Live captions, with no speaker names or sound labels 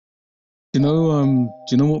Do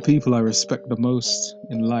you know what people I respect the most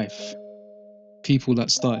in life? People that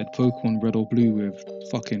started Pokemon Red or Blue with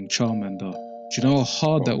fucking Charmander. Do you know how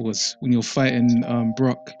hard that Oh, was when you're fighting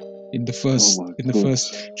Brock in the oh first my in the God.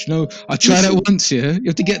 first? Do you know I tried it Listen, once, yeah? You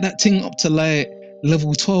have to get that thing up to like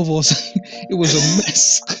level 12 or something. It was a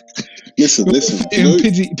mess. We were listen. Do you fighting know?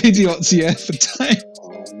 Pidgeots, yeah, for time.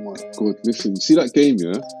 Oh my God. Listen. See that game,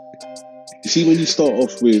 yeah? You see when you start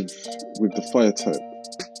off with the fire type,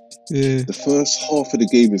 Yeah. the first half of the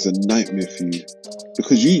game is a nightmare for you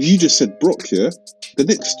because you just said Brock, yeah. The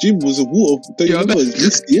next gym was a water. Don't you Yeah, I know. remember? It's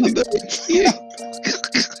Misty, I innit? know. Yeah.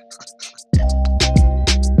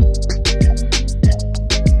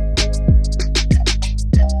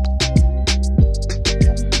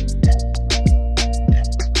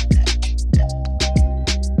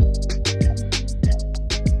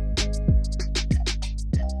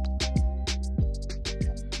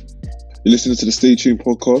 You're listening to the Stay Tuned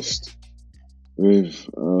podcast with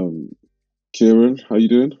Kieran. How you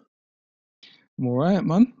doing? I'm alright,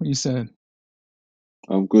 man. What you saying?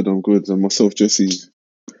 I'm good. I'm good. And myself, Jesse,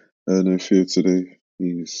 no fear today.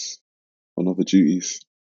 He's on other duties.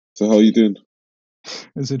 So how you doing?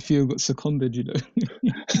 I said Theo got seconded, you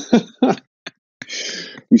know.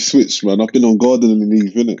 We switched, man. I've been on gardening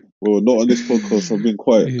leave, innit? Well, not on this podcast. I've been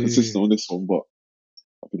quite Yeah. consistent on this one, but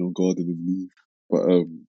I've been on gardening leave. But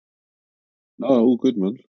no, all good,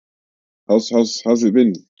 man. How's it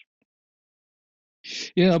been?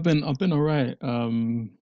 Yeah, I've been alright. I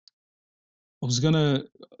was gonna,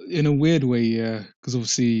 in a weird way, yeah, because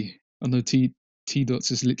obviously I know T Dots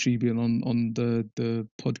has literally been on the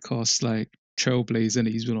podcast like trailblaze, and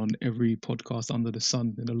he's been on every podcast under the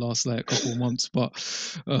sun in the last like couple of months. But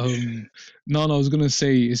no, I was gonna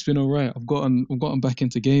say it's been alright. I've gotten back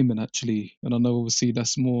into gaming actually, and I know obviously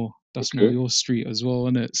that's more Okay. your street as well,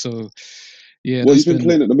 isn't it? So yeah, What that's you been been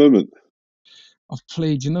playing at the moment? I've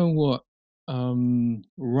played. You know what?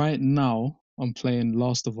 Right now I'm playing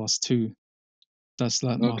Last of Us 2. That's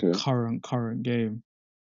like my Okay. current game.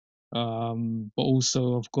 But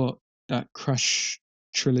also I've got that Crash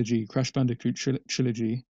Bandicoot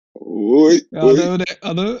trilogy. Wait, Yeah, I wait, know that.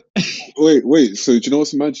 I know. wait. So do you know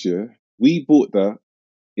what's mad? Yeah, we bought that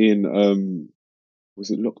in was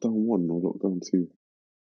it lockdown one or lockdown two?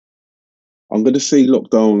 I'm gonna say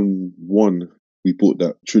lockdown one. We bought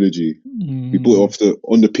that trilogy. We bought it Mm, off the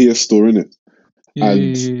on the PS store, innit? yeah,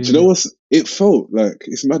 And yeah, do you yeah, know what's? It felt like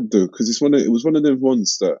it's mad though because it was one of them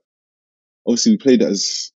ones that obviously we played it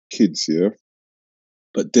as kids, yeah.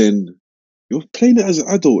 But then you're playing it as an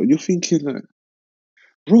adult and you're thinking like,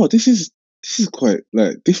 bro, this is quite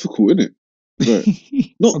like difficult, isn't it? Like, yeah.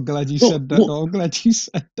 not I'm glad you not said that. not. No, I'm glad you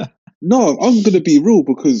said that. No, I'm gonna be real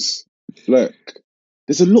because like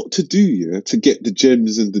there's a lot to do, yeah, to get the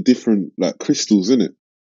gems and the different like crystals in it.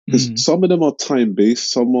 Because Mm, some of them are time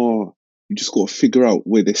based, some are you just got to figure out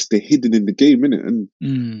where they're hidden in the game, innit? And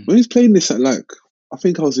mm, when he's playing this at like, I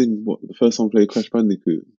think I was in what the first time I played Crash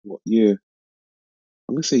Bandicoot. What year?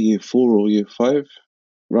 I'm gonna say year four or year five,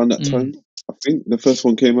 around that mm, time. I think the first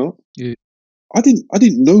one came out. yeah, I didn't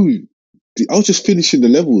know. I was just finishing the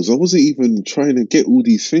levels. I wasn't even trying to get all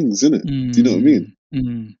these things in it. Do you know what I mean? mm,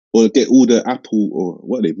 mm. Or get all the apple or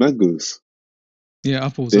what are they mangoes? Yeah,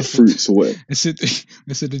 apples, They're apples. fruits or what? I said,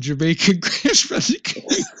 I said the Jamaican Crash Bandicoot.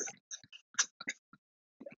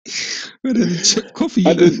 But then chip coffee, you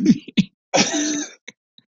And know. then,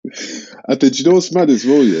 and then, do you know what's mad as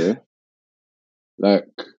well? Yeah, like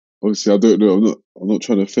obviously I don't know. I'm not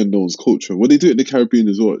trying to offend no one's culture. Well, they do it in the Caribbean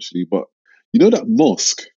as well, actually. But you know that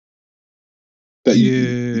mosque that you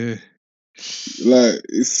Yeah, like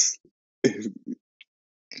it's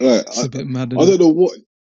like it's a bit mad, I isn't don't it? know what.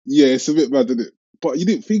 Yeah, it's a bit mad, isn't it? But you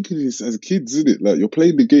didn't think of this as kids, isn't it? Like you're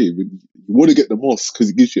playing the game and you want to get the mosque because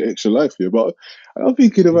it gives you extra life here. But I'm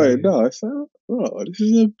thinking about it Yeah. now. I say, oh, this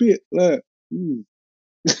is a bit like, hmm.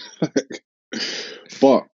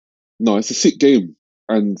 But no, it's a sick game,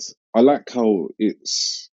 and I like how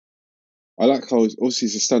it's. I like how obviously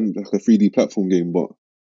it's a stand like a 3D platform game, but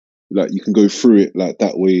like you can go through it like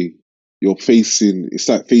that way. You're facing. It's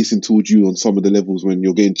like facing towards you on some of the levels when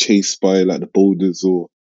you're getting chased by like the boulders or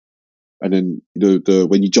and then the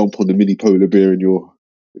when you jump on the mini polar bear and you're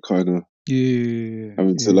kind of Yeah,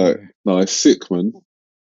 having to like yeah. no it's sick, man,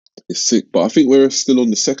 it's sick, but I think we're still on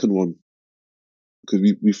the second one because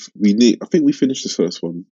we need I think we finished the first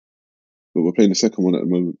one but we're playing the second one at the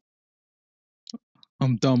moment.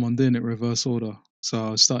 I'm dumb. I'm doing it reverse order.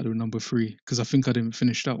 So I started with number three because I think I didn't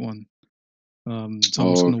finish that one. So I'm just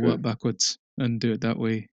Oh, gonna okay. work backwards and do it that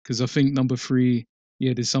way because I think number three,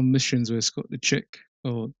 yeah, there's some missions where it's got the chick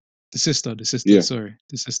or The sister, Yeah, sorry,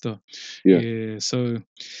 the sister. yeah, Yeah, so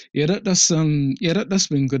yeah, that's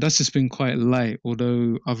been good. That's just been quite light.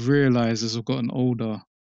 Although I've realised as I've gotten older,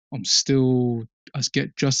 I'm still I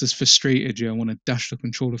get just as frustrated. Yeah, I want to dash the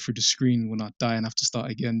controller through the screen when I die and have to start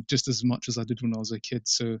again, just as much as I did when I was a kid.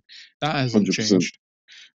 So that hasn't 100%, changed.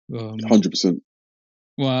 Um, 100%.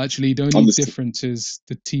 well, actually, the only Understand. difference is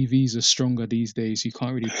the TVs are stronger these days. You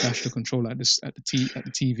can't really dash the controller at the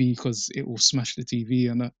TV because it will smash the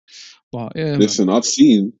TV and that. But yeah, man. Listen,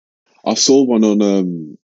 I saw one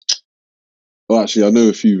on well, actually, I know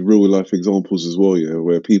a few real life examples as well. Yeah,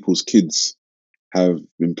 where people's kids have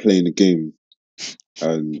been playing a game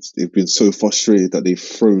and they've been so frustrated that they've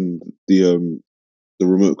thrown the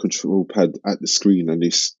remote control pad at the screen and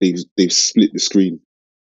they've split the screen.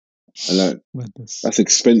 And like Madness. that's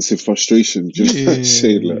expensive frustration. Do you know what I'm Yeah,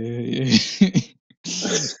 saying? Like yeah, yeah.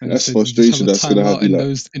 And I that's said you just have frustration a that's gonna have timeout you in like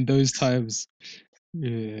those times.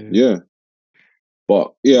 Yeah. yeah.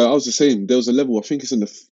 But yeah, I was the same. There was a level I think it's in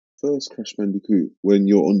the first Crash Bandicoot when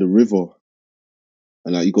you're on the river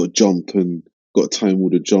and like you got to jump and got to time all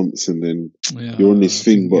the jumps and then you're on Yeah, this I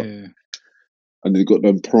thing, think but yeah. and they got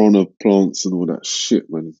them piranha plants and all that shit,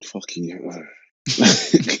 man. Fucking hell.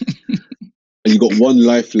 Like, and you got one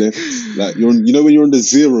life left. Like you're on, you know when you're on the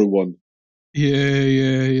zero one. Yeah,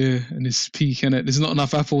 yeah, yeah. And it's peaking it. There's not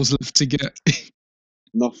enough apples left to get.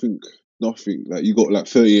 Nothing, nothing. Like you got like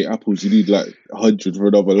 38 apples. You need like 100 for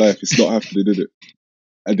another life. It's not happening, is it?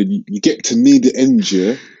 And then you get to near the end,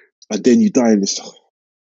 yeah, and then you die in this.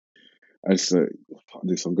 And it's like, fuck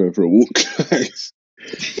this. I'm going for a walk.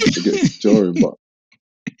 It gets jarring, but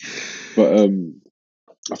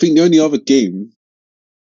I think the only other game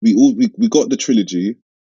we got the trilogy.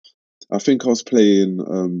 I think I was playing.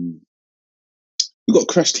 We got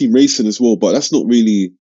Crash Team Racing as well, but that's not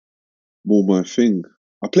really more my thing.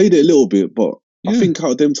 I played it a little bit, but I Yeah. think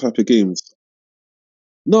out of them type of games,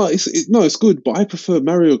 no, no, it's good, but I prefer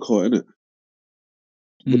Mario Kart in it.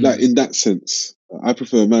 But like Mm, in that sense, I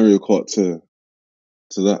prefer Mario Kart to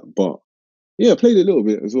that. But yeah, I played it a little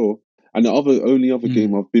bit as well. And the only other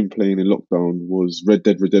game mm, I've been playing in lockdown was Red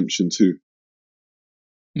Dead Redemption 2,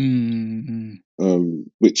 mm, mm,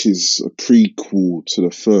 which is a prequel to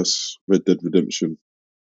the first Red Dead Redemption.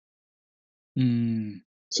 mm.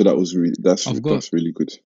 So that was really I've got that's really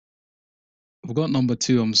good. I've got number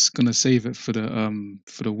two. I'm just gonna save it for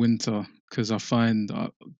the winter because I find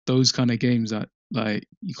those kind of games that like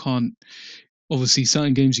you can't. Obviously,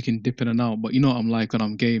 certain games you can dip in and out, but you know what I'm like when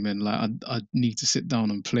I'm gaming. Like I need to sit down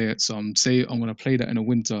and play it. So I'm gonna play that in the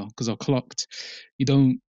winter because I clocked. You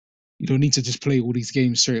don't you don't need to just play all these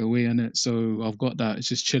games straight away in it. So I've got that. It's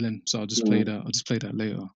just chilling. So I'll just play Yeah. that. I'll just play that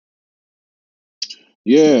later.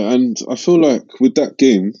 Yeah, and I feel like with that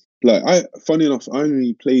game, like funny enough, I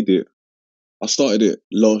only played it. I started it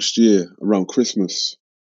last year around Christmas,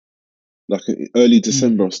 like in early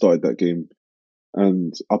December. Mm. I started that game,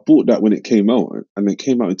 and I bought that when it came out, and it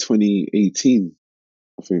came out in 2018,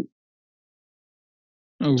 I think,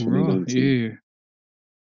 or Oh raw, 2019. yeah.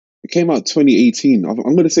 It came out 2018.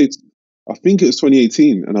 I'm gonna say, I think it was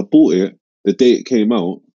 2018, and I bought it the day it came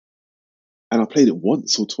out, and I played it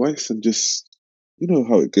once or twice, and just you know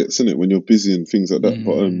how it gets in it when you're busy and things like that.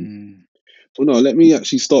 But Mm, well, no, let me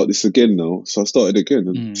actually start this again now. So I started again,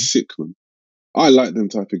 and mm, sick man. I like them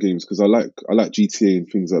type of games because I like GTA and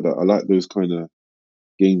things like that. I like those kind of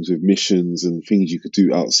games with missions and things you could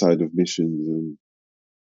do outside of missions and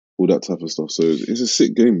all that type of stuff. So it's a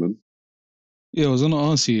sick game, man. yeah, I was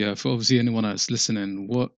gonna ask you, for obviously anyone that's listening,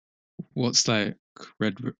 what's like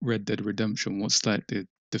Red Dead Redemption? What's like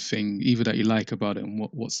the thing either that you like about it, and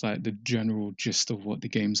what's like the general gist of what the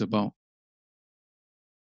game's about?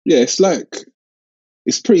 Yeah, it's like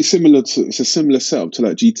it's a similar setup to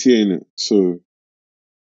like GTA in it. So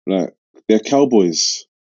like they're cowboys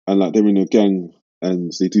and like they're in a gang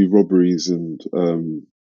and they do robberies and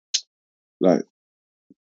like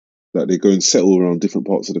they go and settle around different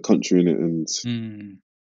parts of the country in it and Mm,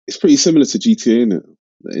 it's pretty similar to GTA in it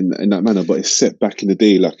in that manner, but it's set back in the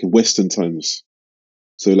day, like in Western times.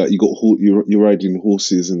 So like you're riding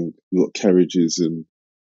horses and you got carriages and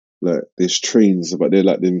like there's trains, but they're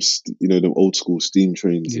like them you know them old school steam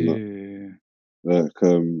trains and that yeah. like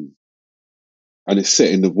and it's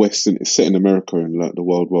set in the Western, it's set in America in like the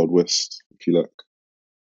Wild Wild West, if you like.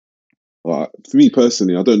 For me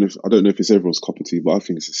personally, I don't know if it's everyone's cup of tea, but I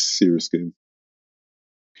think it's a serious game.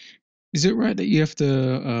 Is it right that you have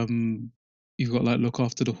to you've got like look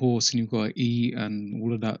after the horse and you've got to eat and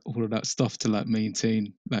all of that stuff to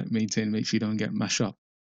maintain, make sure you don't get mashed up?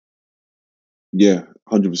 Yeah,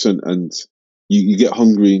 100%. And you get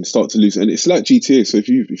hungry and start to lose, and it's like GTA. So if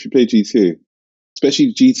you play GTA,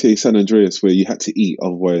 especially GTA San Andreas, where you had to eat,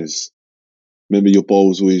 otherwise, remember your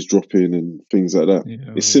bowls always dropping and things like that.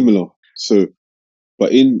 Yeah. It's similar. So,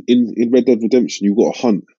 but in Red Dead Redemption, you got to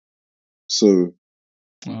hunt. So you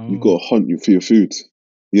Oh. got to hunt you for your food.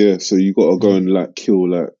 Yeah. So you got to go Yeah. and like kill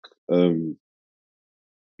like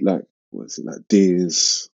what is it, like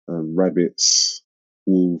deers, rabbits,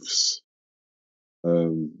 wolves,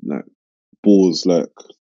 like boars, like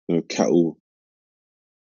cattle.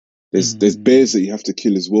 There's bears Mm. that you have to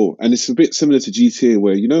kill as well, and it's a bit similar to GTA,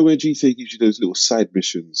 where where GTA gives you those little side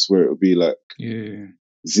missions where it'll be like Yeah.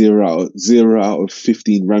 zero out of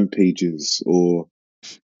 15 rampages, or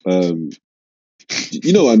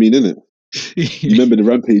you know what I mean, innit? You remember the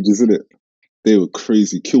rampages, innit? They were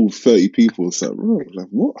crazy, killed 30 people. It's like, bro, like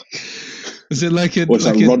what? Is it like Or it's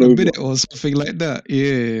like run a over. minute or something like that?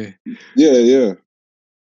 Yeah. Yeah, yeah.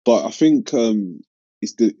 But I think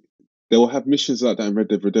it's they will have missions like that in Red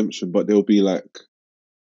Dead Redemption, but they'll be like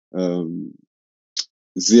um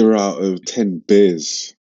 0 out of 10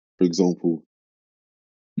 bears, for example.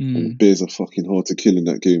 And Mm. bears are fucking hard to kill in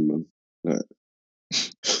that game, man. Like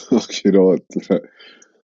fucking hard.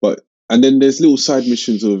 But and then there's little side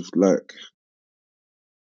missions of like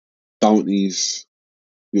bounties.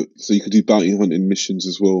 So you could do bounty hunting missions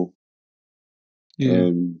as well. Yeah.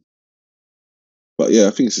 Um, but yeah,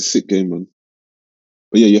 I think it's a sick game, man.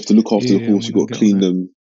 But yeah, you have to look after the Yeah. I'm horse. You gonna got to get on clean that.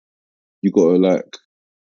 them. You got to like.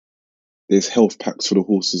 There's health packs for the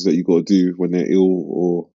horses that you got to do when they're ill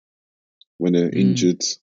or when they're Mm. injured,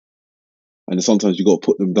 and then sometimes you got to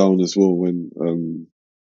put them down as well when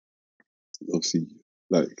obviously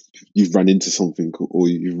like you've run into something or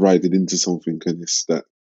you've ridden into something and it's like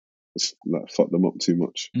fuck them up too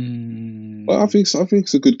much. But Mm. I think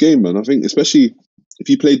it's a good game, man. I think especially if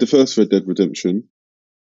you played the first Red Dead Redemption,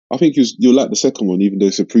 I think you'll like the second one, even though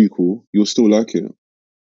it's a prequel. You'll still like it.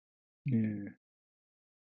 Yeah.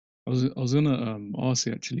 I was gonna ask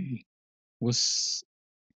you actually, what's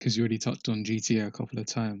because you already touched on GTA a couple of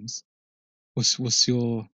times. What's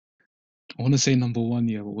your I want to say number one,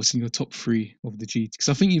 yeah, but what's in your top three of the GT? Because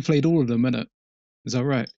I think you played all of them, innit? Is that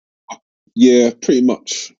right? Yeah, pretty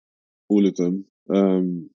much all of them.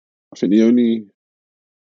 I think the only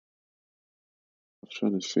I'm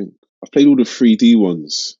trying to think. I played all the 3D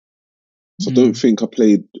ones, so I don't Mm. think I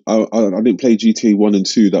played. I didn't play GTA 1 and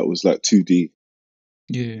 2. That was like 2D.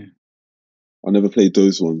 Yeah. I never played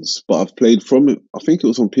those ones, but I've played from it. I think it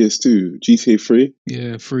was on PS2. GTA 3.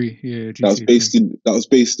 Yeah, three. Yeah, GTA 3. That was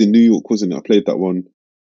based in New York, wasn't it? I played that one.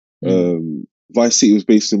 Mm. Vice City was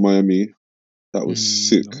based in Miami. That was Mm.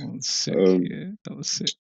 sick. That was sick. Um, Yeah, that was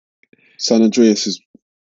sick. San Andreas is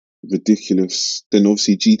ridiculous. Then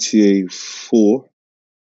obviously GTA 4.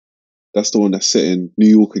 That's the one that's set in New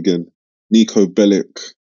York again. Nico Bellic,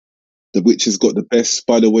 the which has got the best.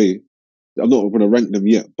 By the way, I'm not going to rank them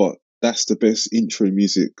yet, but that's the best intro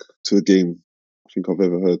music to a game I think I've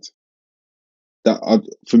ever heard.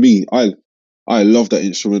 For me, I love that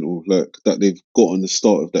instrumental like that they've got on the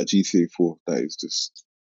start of that GTA 4. That is just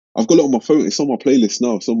I've got it on my phone. It's on my playlist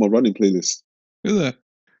now. It's on my running playlist. Is it?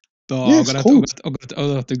 Yeah, Oh, it's cold. I'm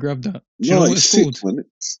gonna have to grab that. Do you No, know what it's it's sick, called? man.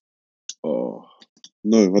 Oh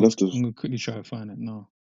no, I'm gonna quickly try to find it now.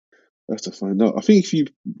 I'd have to find out. I think if you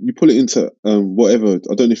pull it into whatever,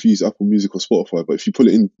 I don't know if you use Apple Music or Spotify, but if you pull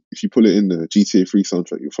it in the GTA 3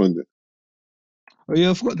 soundtrack, you'll find it. Oh yeah,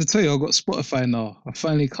 I forgot to tell you, I got Spotify now. I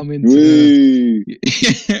finally come into the.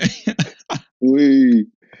 Wee, wee.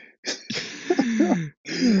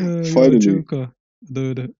 You're a Finally. joker.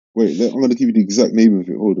 The Wait, I'm gonna give you the exact name of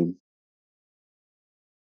it. Hold on.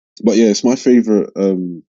 But yeah, it's my favorite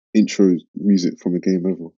intro music from a game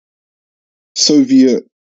ever. Soviet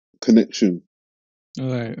Connection.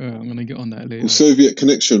 all right, I'm gonna get on that Called later. Soviet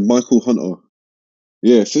Connection, Michael Hunter.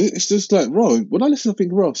 Yeah, so it's just like, bro, when I listen, I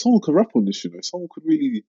think, bro, someone could rap on this, you know.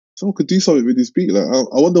 Someone could do something with this beat. Like,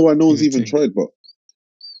 I wonder why no You one's would even think. tried, but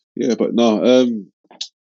yeah, but no. Do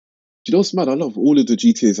you know what's mad? I love all of the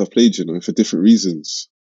GTA's I've played, you know, for different reasons.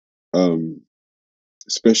 Um,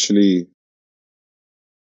 especially,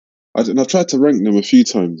 I've tried to rank them a few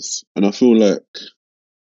times, and I feel like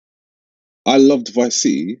I loved Vice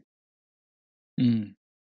City, Mm.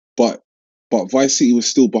 but Vice City was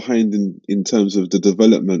still behind in terms of the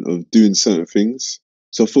development of doing certain things.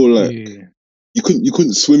 So I feel like Yeah, you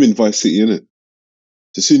couldn't swim in Vice City, innit?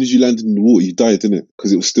 As soon as you landed in the water, you died, innit?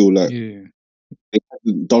 Because it was still like yeah. they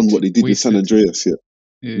hadn't done what they did in San Wasted. Andreas yet.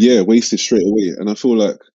 Yeah, Yeah, wasted straight away. And I feel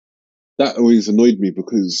like that always annoyed me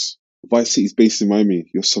because Vice City is based in Miami.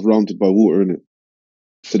 You're surrounded by water, innit?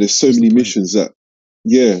 So there's so what's the many point? missions that,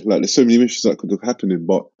 yeah, like there's so many missions that could have happened.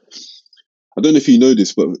 But I don't know if you know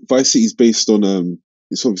this, but Vice City is based on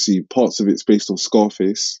it's obviously parts of it's based on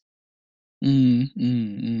Scarface,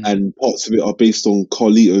 Mm. and parts of it are based on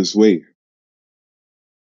Carlito's Way.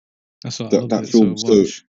 That's why I loved That it so film. So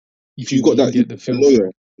much. You if you think got you can that, you get the got the feel for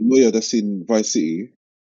it. lawyer that's in Vice City.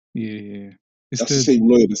 Yeah. It's That's the the same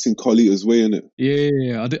lawyer that's in Carlito's Way, innit?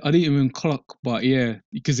 yeah. I didn't even clock, but yeah,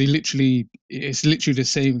 because it's literally the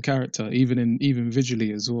same character, even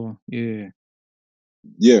visually as well. Yeah.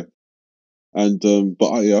 Yeah. And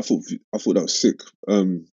but I thought that was sick.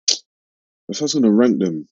 If I was gonna rank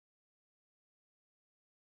them,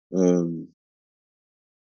 um,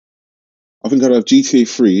 I think I'd have GTA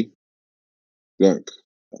 3 like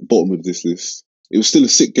bottom of this list. It was still a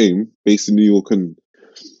sick game based in New York, and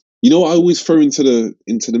you know what I always throw into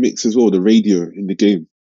the mix as well, the radio in the game.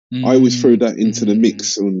 I always throw that into the Mm.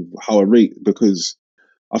 mix on how I rate, because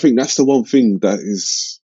I think that's the one thing that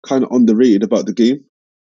is kind of underrated about the game.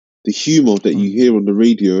 The humor that you Fun. hear on the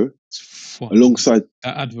radio It's fun. alongside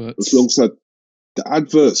That adverts. alongside the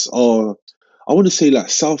adverts are, I want to say, like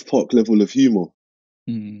South Park level of humor.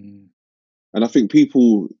 Mm. And I think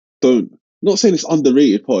people don't, not saying it's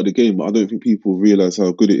underrated part of the game, but I don't think people realize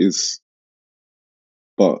how good it is.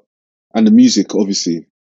 But, and the music obviously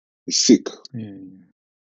is sick. Yeah.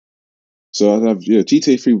 So I'd have, yeah,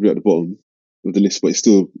 GTA 3 would be at the bottom of the list, but it's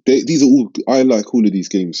still, these are all, I like all of these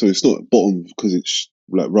games. So it's not bottom because it's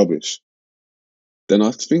like rubbish. Then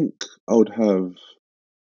I think I would have,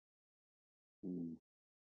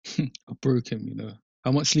 I broke him, you know.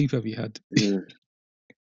 How much sleep have you had? yeah.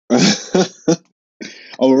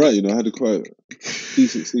 All right, I had a quite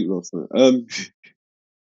decent sleep last night.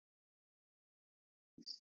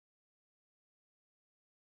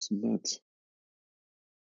 It's mad.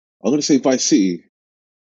 I'm gonna say Vice City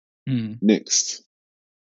Mm. next.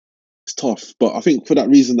 It's tough, but I think for that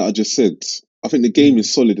reason that I just said, I think the game Mm.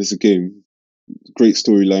 is solid as a game. Great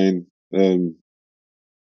storyline, and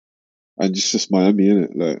it's just Miami,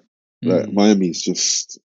 innit? Like Miami Mm. is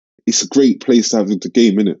just, it's a great place to have the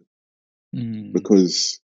game, innit? Mm.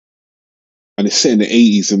 Because, and it's set in the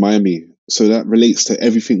 80s in Miami, so that relates to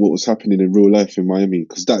everything what was happening in real life in Miami,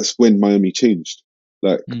 because that's when Miami changed.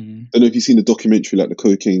 Like, I Mm. don't know if you've seen the documentary, like the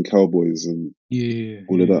Cocaine Cowboys and Yeah.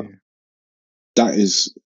 all of that. That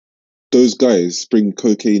is, those guys bring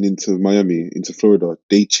cocaine into Miami, into Florida.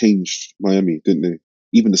 They changed Miami, didn't they?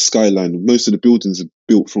 Even the skyline, most of the buildings are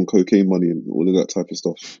built from cocaine money and all of that type of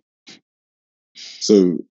stuff.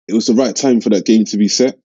 So it was the right time for that game to be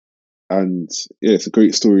set. And yeah, it's a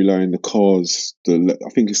great storyline. The cars, I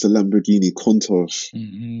think it's the Lamborghini Countach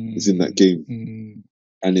is in that game, Mm.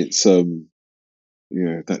 and it's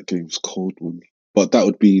yeah, that game's cold, man. But that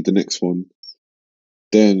would be the next one.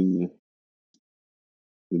 Then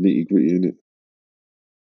the nitty gritty in it.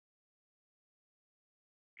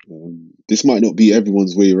 This might not be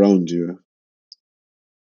everyone's way around you,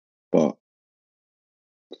 but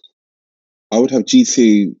I would have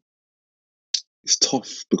GTA. It's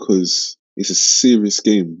tough because it's a serious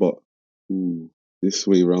game, but ooh, this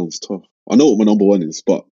way around's tough. I know what my number one is,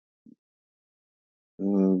 but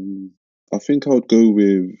I think I would go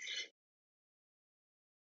with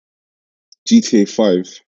GTA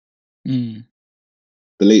 5, Mm.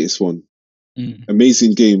 the latest one. Mm.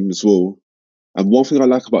 Amazing game as well. And one thing I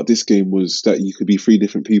like about this game was that you could be three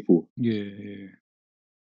different people. Yeah.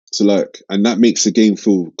 So like, and that makes the game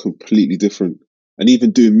feel completely different. And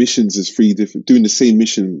even doing missions as three different, doing the same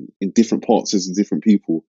mission in different parts as different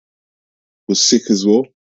people was sick as well.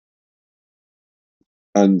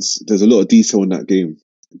 And there's a lot of detail in that game.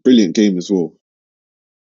 Brilliant game as well.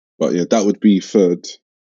 But yeah, that would be third.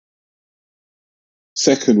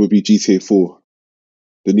 Second would be GTA 4,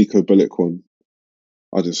 the Nico Bellic one.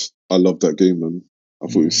 I love that game, man. I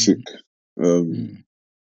thought it was sick. Mm. Um, Mm.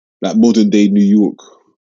 like modern day New York,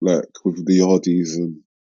 like with the Yardies and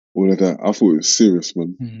all of that. I thought it was serious,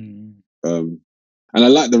 man. Mm. Um, and I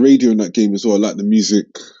like the radio in that game as well. I like the music,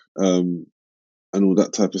 um, and all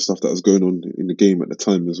that type of stuff that was going on in the game at the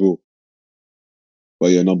time as well.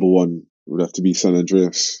 But yeah, number one would have to be San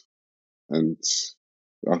Andreas, and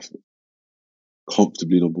I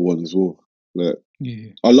comfortably number one as well. Like, Yeah.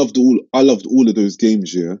 I loved all of those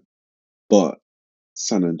games, yeah. But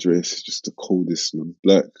San Andreas is just the coldest, man.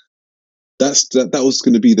 Like, that was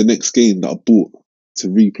going to be the next game that I bought to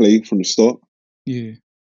replay from the start, Yeah.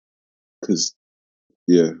 because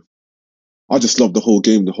yeah, I just love the whole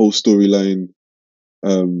game, the whole storyline.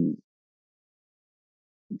 Um,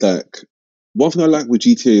 like, one thing I like with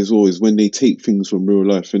GTA as well is when they take things from real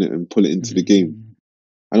life in it and pull it into the game. Mm.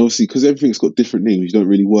 And obviously, because everything's got different names, you don't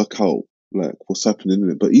really work out like what's happening in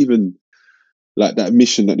it. But even like that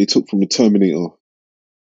mission that they took from the Terminator.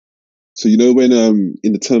 So when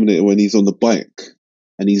in the Terminator when he's on the bike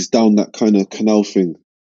and he's down that kind of canal thing,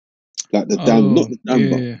 like the dam, not Oh, the dam,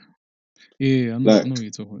 but yeah, yeah. I know like what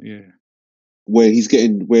you're talking about. Yeah,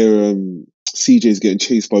 where CJ's getting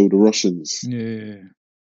chased by all the Russians. yeah.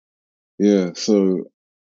 Yeah, so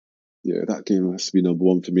yeah, that game has to be number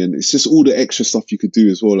one for me. And it's just all the extra stuff you could do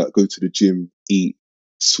as well, like go to the gym, eat,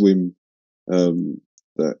 swim, um,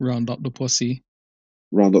 that Round up the posse.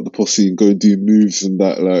 round up the posse and go and do moves and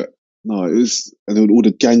that. Like, no, it was, and then all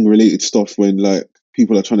the gang related stuff when like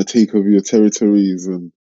people are trying to take over your territories.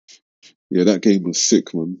 And yeah, that game was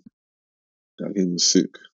sick, man. That game was sick.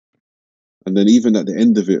 And then even at the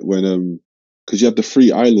end of it, when because you had the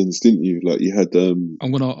three islands, didn't you? Like you had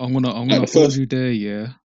I'm like gonna the hold first. you there. Yeah,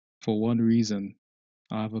 for one reason.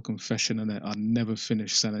 I have a confession in it. I never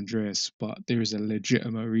finished San Andreas, but there is a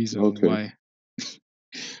legitimate reason Okay, why.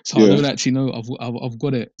 So I yeah. don't actually know. I've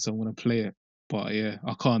got it, so I'm gonna play it. But yeah,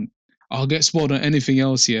 I can't. I'll get spoiled on anything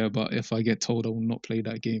else, yeah. But if I get told, I will not play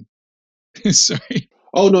that game. Sorry.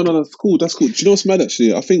 Oh no, no, that's cool. That's cool. Do you know what's mad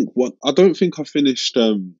actually? I don't think I finished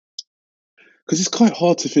because it's quite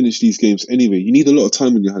hard to finish these games anyway. You need a lot of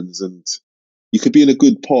time on your hands, and you could be in a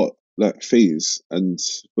good part like phase, and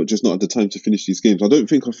but just not at the time to finish these games. I don't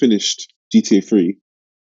think I finished GTA 3,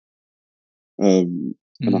 and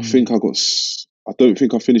Mm, I don't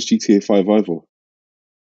think I finished GTA 5 either.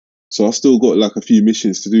 So I still got like a few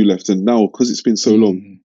missions to do left, and now because it's been so long,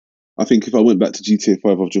 mm, I think if I went back to GTA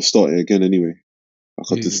 5, I'll just start it again anyway. I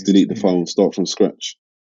could just yeah, delete the yeah. file and start from scratch.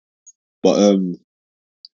 But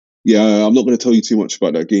yeah, I'm not going to tell you too much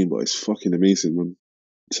about that game, but it's fucking amazing, man.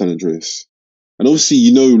 San Andreas. And obviously,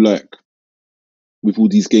 like with all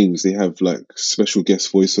these games, they have like special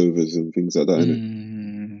guest voiceovers and things like that in it.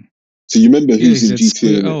 Mm, So you remember yeah, he who's in said GTA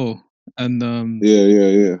Square. in it? Oh, and Yeah, yeah,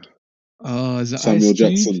 yeah. is it Ice Samuel Cube?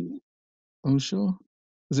 Jackson. I'm sure.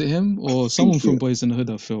 Is it him I or someone think from yeah. Boys in the Hood?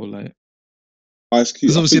 I feel like Ice Cube.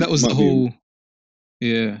 because I obviously think that it was the might be him. whole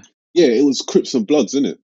yeah. Yeah, it was Crips and Bloods, isn't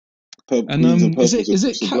it? And Greens and is purples are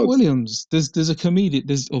it Crips and Cat Bloods. Williams? There's a comedian.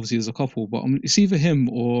 There's a couple, but it's either him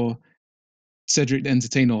or Cedric the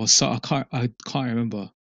Entertainer or I can't remember.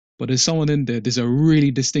 But there's someone in there. There's a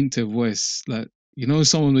really distinctive voice. Like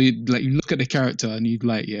someone where you look at the character and you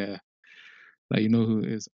like yeah, like you know who it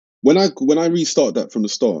is. When I restart that from the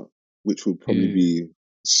start, which will probably Yeah, be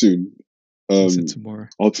soon, I said um, tomorrow.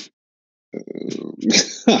 I'll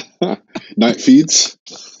night feeds.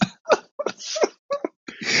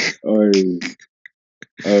 I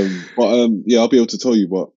yeah, I'll be able to tell you,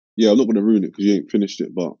 but yeah, I'm not gonna ruin it because you ain't finished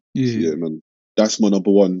it. But Yeah. yeah, man, that's my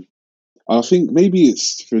number one. And I think maybe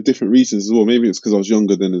it's for different reasons as well. Maybe it's because I was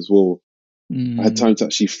younger then as well. I had Mm, time to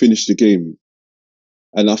actually finish the game,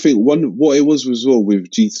 and I think what it was as well with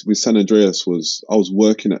San Andreas was I was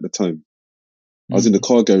working at the time. I was in the mm.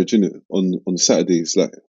 car garage in it on Saturdays,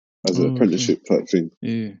 like as an Oh, okay. apprenticeship type thing.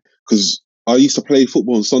 Yeah. Because I used to play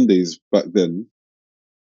football on Sundays back then,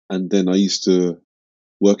 and then I used to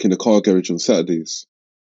work in the car garage on Saturdays.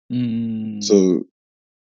 Mm, So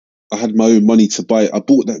I had my own money to buy it. I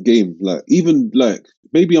bought that game. Like even like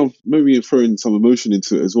maybe I'm throwing some emotion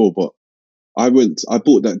into it as well, but I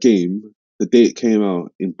bought that game the day it came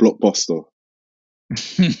out in Blockbuster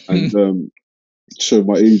and showed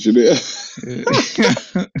my age in it.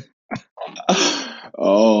 yeah.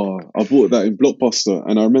 Oh, I bought that in Blockbuster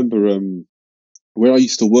and I remember where I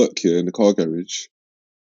used to work here in the car garage,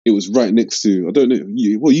 it was right next to I don't know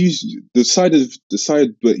the side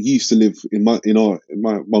where you used to live in my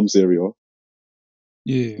mum's area.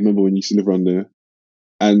 Yeah. Remember when you used to live around there?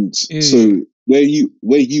 And Yeah. so where you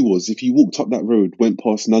was, if you walked up that road, went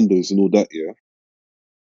past Nando's and all that, yeah.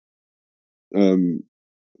 Um,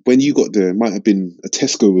 when you got there, it might have been a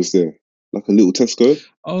Tesco was there, like a little Tesco. Do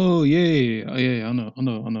Oh yeah. Oh, yeah. I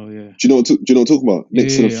know. Yeah. do you know what I'm talking about?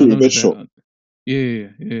 Next to the Yeah. I fruit and know veg the shop. bet. Yeah.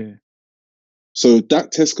 Yeah. So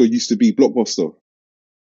that Tesco used to be Blockbuster,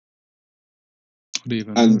 I didn't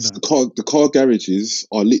even know and that. the car garages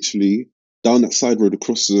are literally down that side road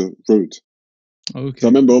across the road. So I Okay.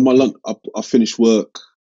 remember on my Okay. lunch, I finished work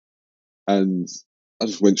and I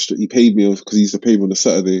just went straight. He paid me because he used to pay me on a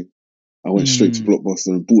Saturday. I went straight to Mm. Blockbuster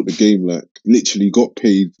and bought the game. Like literally got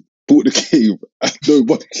paid, bought the game, and no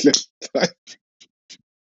money left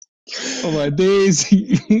Oh my days.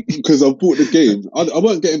 because I bought the game. I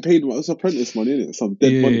weren't getting paid. It was apprentice money, innit? Some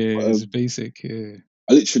dead money. Yeah. But It's basic. Yeah.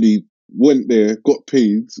 I literally went there, got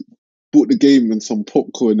paid, bought the game and some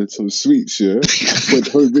popcorn and some sweets. Yeah, went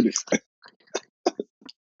home with it.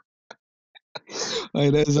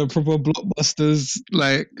 Like there's a proper blockbusters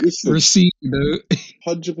like Listen, receipt, you know.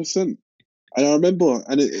 100%. And I remember,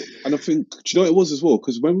 and I think, do you know what it was as well?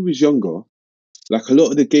 Because when we was younger, like a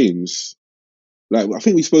lot of the games. like I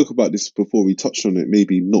think we spoke about this before. We touched on it,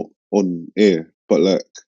 maybe not on air, but like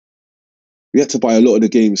we had to buy a lot of the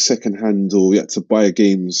games second hand, or we had to buy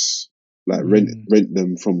games like Mm, rent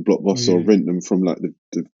them from Blockbuster or yeah, rent them from like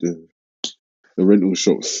the rental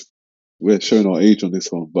shops. We're showing our age on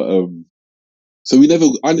this one, but so we never.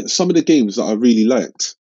 Some of the games that I really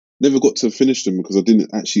liked, never got to finish them because I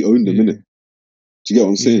didn't actually own them in it. yeah, Do you get what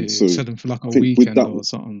I'm saying? yeah. So Set them for like I a think with weekend that, or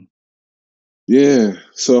something. yeah.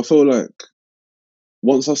 So I feel like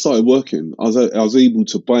once I started working, I was able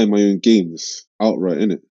to buy my own games outright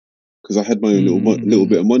in it because I had my own little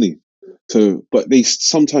bit Mm, of money. So, but they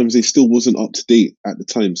sometimes they still wasn't up to date at the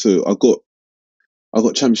time. So I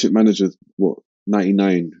got Championship Manager, what,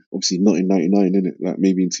 99, obviously not in 99, innit? Like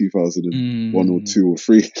maybe in 2001 or mm, 2 or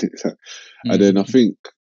 3. And then I mm. think,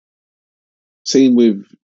 same with,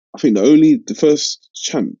 I think the first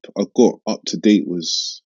champ I got up to date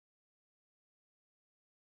was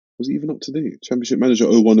it even up to date? Championship Manager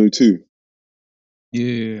 0102.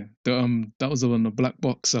 Yeah, that was the one, the black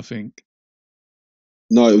box, I think.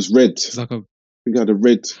 No, it was red. It's like a. I think it had a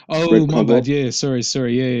Oh, red my cover. bad. Yeah, sorry.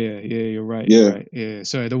 Yeah. You're right. You're Yeah. right. Yeah,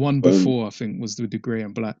 sorry. The one Um, before I think was with the grey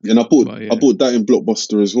and black. and But I yeah, bought that in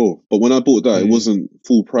Blockbuster as well. But when I bought that, it yeah, wasn't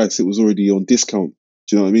full price. It was already on discount.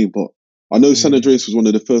 Do you know what I mean? But I know San yeah. Andreas was one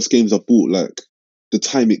of the first games I bought. Like the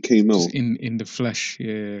time it came Just out in the flesh.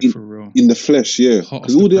 Yeah, in for real. in the flesh, yeah. Hot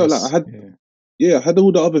Because off the all the like press. Yeah. I had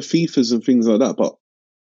all the other FIFAs and things like that. But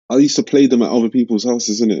I used to play them at other people's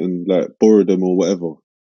houses in it and like borrow them or whatever.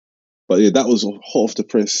 But yeah, that was hot off the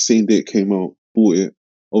press. Same day it came out, bought it.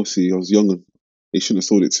 Obviously, I was young and they shouldn't have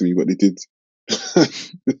sold it to me, but they did. Do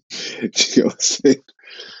you get what I'm saying?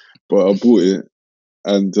 But I bought it,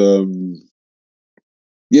 and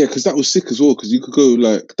yeah, because that was sick as well. Because you could go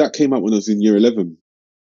like that came out when I was in year 11,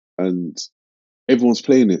 and everyone's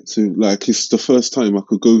playing it. So like, it's the first time I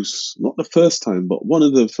could go. Not the first time, but one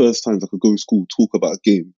of the first times I could go to school, talk about a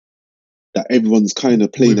game that everyone's kind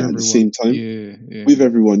of playing With it at the same everyone. time Yeah, with yeah,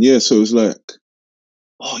 everyone. Yeah, so it was like,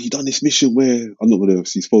 oh, you done this mission where I'm not gonna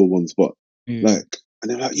obviously spoil ones, but yeah, like,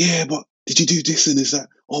 and they're like, yeah, but did you do this and is that?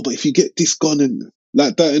 Oh, but if you get this gun and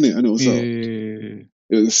like that in it, and it was like, yeah.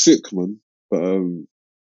 it was sick, man. But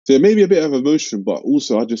so yeah, maybe a bit of emotion, but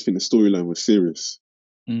also I just think the storyline was serious,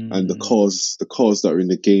 and Mm, the cars that are in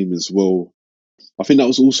the game as well. I think that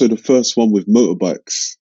was also the first one with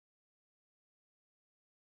motorbikes.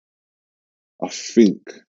 I think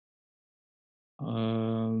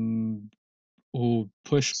um, or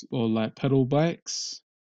push or like pedal bikes.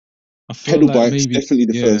 I feel pedal like bikes maybe. definitely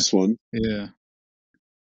the Yeah, first one. yeah.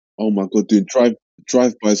 Oh my god, doing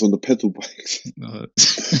drive-bys on the pedal bikes. Uh,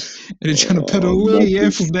 and they're trying to pedal Oh, away, yeah,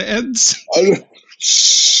 from madness. the ends. I don't-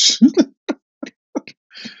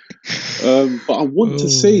 but I want to Oh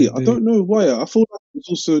say, my I day. don't know why. I feel like it was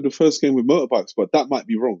also the first game with motorbikes, but that might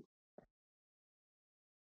be wrong.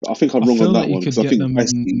 I think I'm I wrong on feel that like you one because could I get think them Vice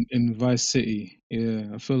City, in Vice City. Yeah,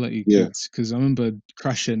 I feel like you yeah, could because I remember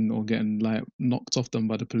crashing or getting like knocked off them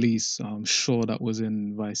by the police. I'm sure that was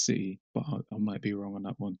in Vice City, but I might be wrong on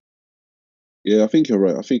that one. yeah, I think you're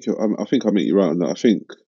right. I think I make you right on that. I think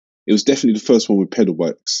it was definitely the first one with pedal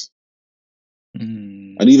bikes, and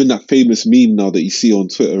Mm, even that famous meme now that you see on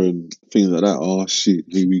Twitter and things like that. Oh shit,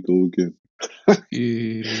 here we go again.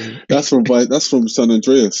 yeah, That's from San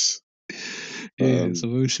Andreas. yeah, it's Um,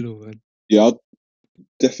 emotional, man. yeah, I'm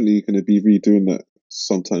definitely going to be redoing that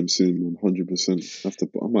sometime soon. 100%.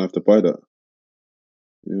 I might have to buy that.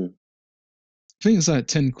 Yeah, I think it's like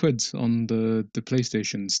 10 quid on the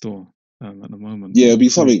PlayStation store at the moment, yeah, all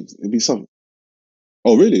free. It'd be something.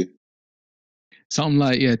 Oh really? Something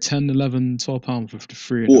like, yeah, 10, 11, £12 for the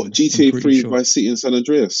three of What, them. I'm GTA pretty 3 sure. Vice City and San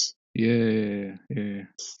Andreas? Yeah.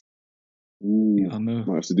 Ooh, I know.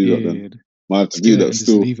 might have to do that then. Yeah, Might have to just do get it that and just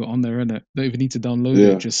still. leave it on there, innit? Don't even need to download it.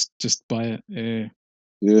 Yeah, Just buy it. Yeah.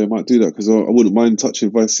 yeah, I might do that because I wouldn't mind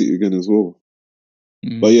touching Vice City again as well.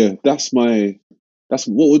 But Mm. yeah, that's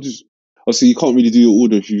what would you, obviously you can't really do your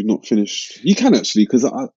order if you've not finished. You can actually because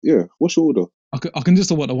yeah, what's your order? I can just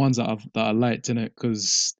talk about the ones that I liked in it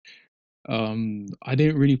because I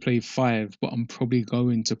didn't really play five, but I'm probably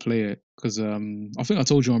going to play it because I think I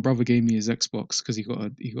told you my brother gave me his Xbox because he got a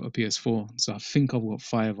PS4, so I think I've got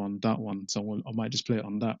five on that one, so I might just play it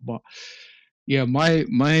on that. But yeah, my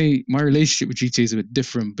relationship with GTA is a bit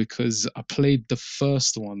different because I played the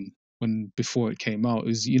first one when before it came out. It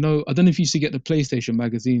was, I don't know if you used to get the PlayStation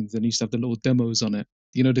magazines and used to have the little demos on it.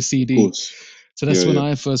 The Of CD. course. So that's Yeah, when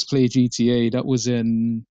yeah. I first played GTA. That was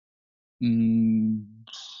in. Mm,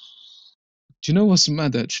 do you know what's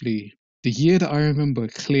mad actually? The year that I remember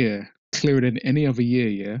clear clearer than any other year,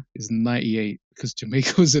 yeah, is '98 because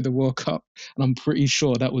Jamaica was in the World Cup, and I'm pretty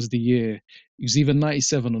sure that was the year. It was either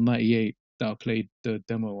 '97 or '98 that I played the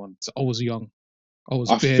demo one. So I was young. I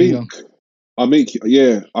was I bare think young.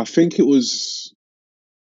 I think it was.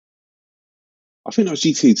 I think that was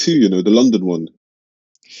GTA 2. You know, the London one.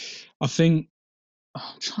 I think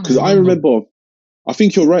I'm trying to Because I remember. remember. I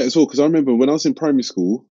think you're right as well. Because I remember when I was in primary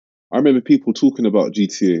school, I remember people talking about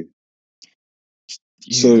GTA.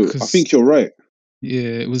 Yeah, So I because think you're right. yeah,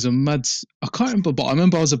 it was a mad. I can't remember, but I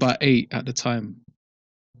remember I was about 8 at the time.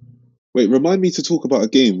 Wait, remind me to talk about a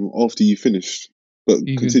game after you finished. But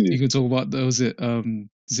You continue. can talk about was it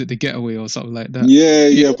is it the Getaway or something like that? Yeah,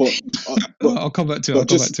 Yeah, yeah, but I'll come back to it. I'll but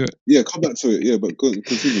come back just to it. yeah, come back to it. Yeah, but go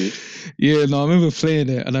continue. Yeah, no, I remember playing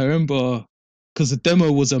it, and I remember because the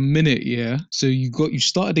demo was a minute. Yeah, so you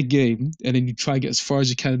started the game, and then you try to get as far as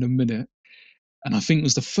you can in a minute. And I think it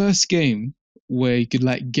was the first game where you could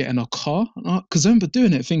like get in a car. Because I remember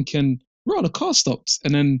doing it, thinking, right, the car stopped,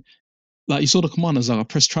 and then like you saw the commanders like I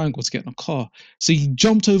pressed triangle to get in a car. So you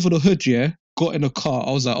jumped over the hood, yeah, got in a car.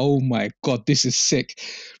 I was like, oh my god, this is sick.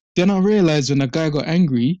 Then I realized when the guy got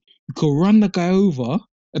angry, you could run the guy over,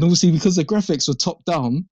 and obviously because the graphics were top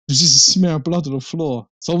down, there's just a smear of blood on the floor.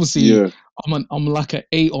 So obviously Yeah, I'm like an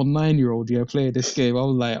 8 or 9 year old, yeah, playing this game. I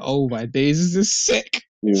was like, oh my days, this is sick.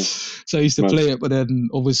 yeah, So I used to mad. play it, but then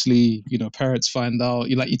obviously, parents find out.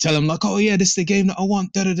 You tell them like, oh yeah, this is the game that I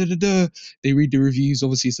want. Da da da da da. They read the reviews.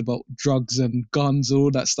 Obviously, it's about drugs and guns,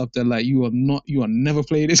 all that stuff. They're like, you are never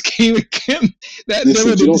playing this game again. That Listen,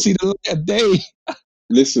 never do you did know? see the light of day.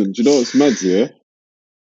 Listen, do you know what's mad? Yeah,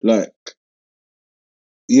 like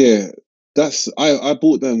yeah, that's I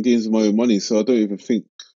bought them games with my own money, so I don't even think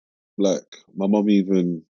like my mum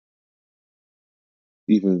even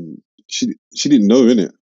she didn't know in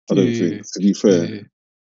it. I don't Yeah, think, to be fair. yeah,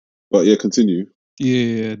 But yeah, continue.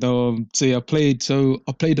 yeah. No, so yeah, I played. So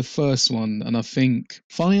I played the first one, and I think,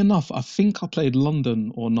 funny enough, I think I played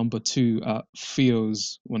London or number two at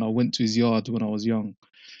Theo's when I went to his yard when I was young,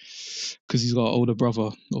 because he's got an older brother,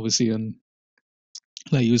 obviously, and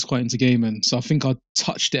like he was quite into gaming. So I think I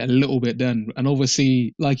touched it a little bit then. And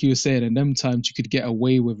obviously, like you were saying, in them times you could get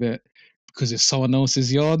away with it because it's someone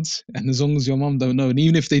else's yards. And as long as your mum don't know, and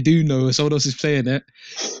even if they do know if someone else is playing it,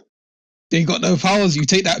 they ain't got no powers. You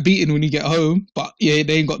take that beating when you get home, but yeah,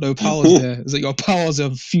 they ain't got no powers there. It's like your powers are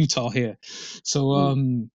futile here. So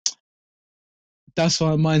Mm. that's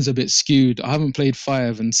why mine's a bit skewed. I haven't played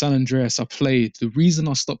five, and San Andreas I played. The reason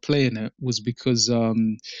I stopped playing it was because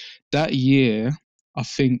that year I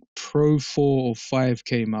think Pro 4 or 5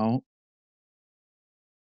 came out.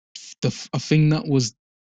 I think that was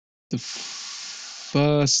the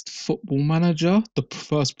first Football Manager, the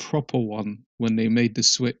first proper one when they made the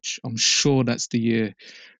switch. I'm sure that's the year.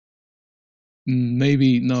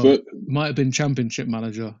 Maybe no, But might have been Championship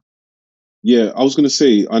Manager. yeah, I was gonna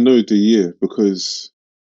say I know the year because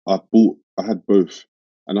I had both,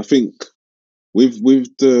 and I think with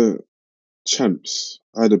the champs,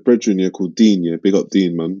 I had a brethren here called Dean. Yeah, big up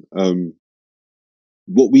Dean, man.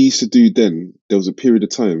 What we used to do then, there was a period of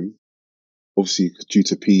time, obviously due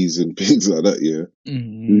to peas and things like that. Yeah,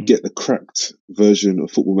 we would Mm, get the cracked version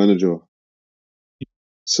of Football Manager.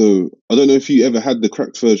 So I don't know if you ever had the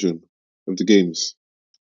cracked version of the games.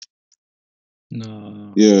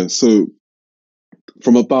 no, Yeah, so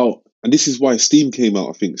from about, and this is why Steam came out.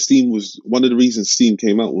 I think Steam was one of the reasons Steam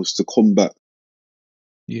came out was to combat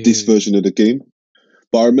this yeah, version of the game.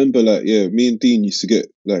 But I remember, like, yeah, me and Dean used to get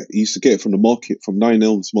he used to get it from the market, from Nine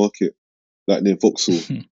Elms Market, like near Vauxhall,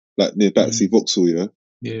 like near Battersea mm, Vauxhall. Yeah,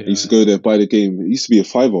 I used to yeah, go there buy the game. It used to be a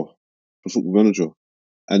fiver for Football Manager,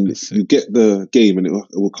 and that's you it. get the game, and it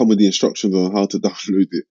will come with the instructions on how to download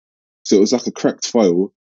it. So it was like a cracked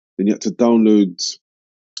file. Then you had to download.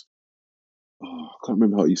 Oh, I can't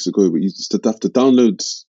remember how it used to go, but you used to have to download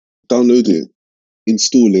it,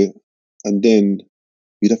 install it, and then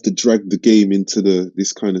you'd have to drag the game into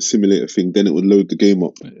this kind of simulator thing. Then it would load the game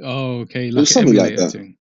up. Oh, okay, It was like an something like emulator that.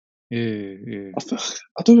 thing. Yeah, yeah.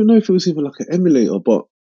 I don't know if it was even like an emulator, but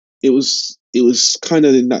it was kind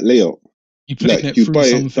of in that layout. You playing Like it you'd through buy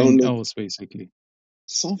it, something download else, basically.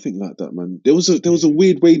 something like that, man. There was a Yeah.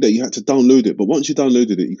 weird way that you had to download it, but once you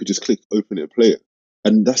downloaded it, you could just click open it and play it.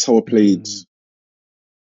 And that's how I played. Mm.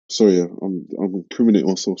 Sorry, I'm incriminating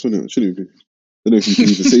myself. Shouldn't be. I don't know if you can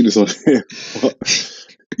even say this on here, but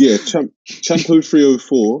yeah, Champo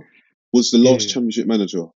 304 was the last Yeah. championship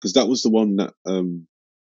manager because that was the one that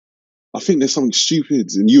I think there's something stupid,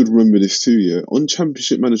 and you would remember this too. Yeah, on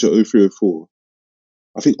Championship Manager 0304,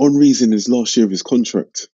 I think Henri's in his last year of his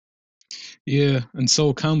contract Yeah, and Sol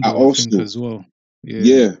at Campbell, I think, Arsenal. as well. Yeah,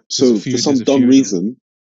 Yeah, so for there's some a dumb few of them. reason,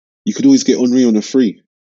 you could always get Henri on a free,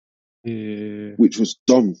 Yeah. which was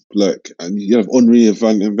dumb. Like, and you have Henri and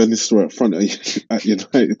Van Nistelrooy up front at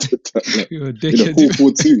United, like, You're a in a dickhead.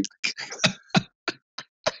 4-4-2.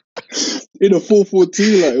 In a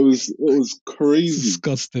 4-4-2, like it was crazy.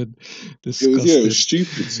 Disgusted. It was Disgusted.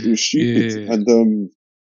 stupid. It was stupid. Yeah. And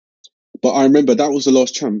but I remember that was the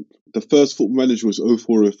last champ. The first Football Manager was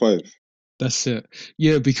 0405. That's it.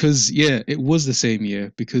 Yeah, because it was the same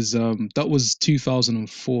year because that was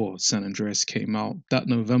 2004 San Andreas came out that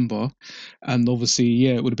November, and obviously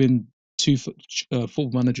it would have been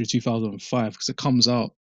Football Manager 2005 because it comes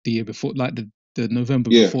out the year before, like the November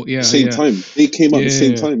Yeah, before. the Yeah, same yeah, time. They came out the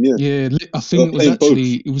same yeah, time. Yeah, yeah. I they think were it was playing both.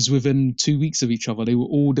 actually it was within 2 weeks of each other. They were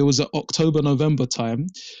all there was an October November time,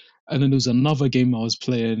 and then there was another game I was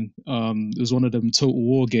playing. It was one of them Total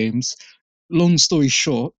War games. Long story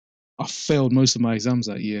short, I failed most of my exams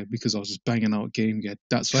that year because I was just banging out game. Yeah,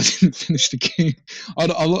 that's why I didn't finish the game. I'm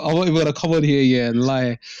not even gonna come on here, and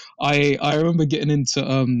lie. I remember getting into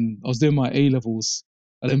I was doing my A levels.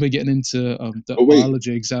 I remember getting into the But wait,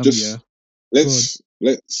 biology exam. Yeah, just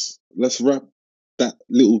good. let's wrap that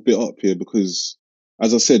little bit up here because,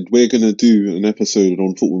 as I said, we're gonna do an episode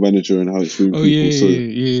on Football Manager and how it's ruined Oh people. So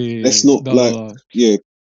let's not no, like, no, yeah,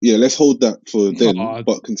 yeah. Let's hold that for then, no.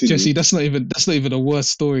 but continue. Jesse, that's not even a worse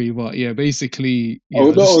story. But yeah, basically,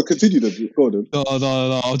 Oh I no, just continue then. Go on then. No, no,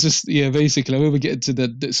 no. I'll just basically I remember getting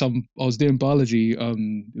to some I was doing biology.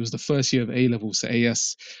 It was the first year of A levels, so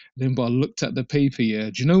AS. Then but I looked at the paper, yeah.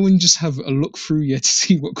 Do you know when you just have a look through to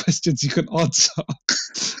see what questions you can answer?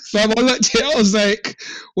 Fam, I looked at it, I was like,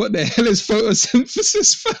 what the hell is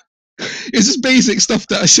photosynthesis? Fam? It's just basic stuff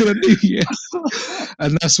that I should have knew, yeah.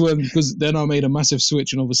 And that's when, because then I made a massive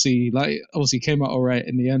switch, and obviously came out all right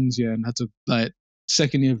in the end, yeah, and had to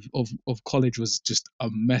second year of college was just a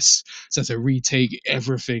mess. So I had to retake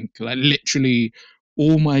everything, like literally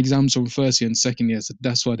all my exams from first year and second year. So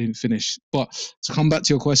that's why I didn't finish. But to come back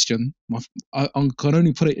to your question, I can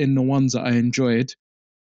only put it in the ones that I enjoyed.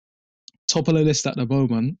 Top of the list at the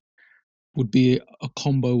moment would be a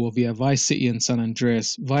combo of Vice City and San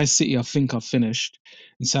Andreas. Vice City, I think I finished.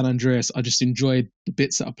 In San Andreas, I just enjoyed the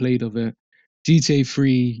bits that I played of it. GTA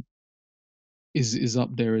 3 is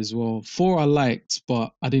up there as well. 4 I liked,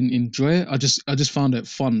 but I didn't enjoy it. I just found it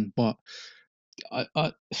fun, but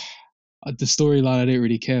I the storyline I didn't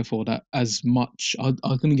really care for that as much. I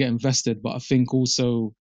couldn't get invested, but I think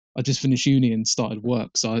also I just finished uni and started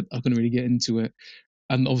work, so I couldn't really get into it.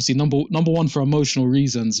 And obviously number one for emotional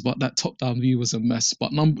reasons, but that top down view was a mess.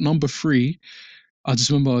 But number three, I just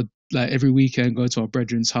remember like every weekend going to our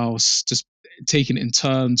brethren's house, just taking it in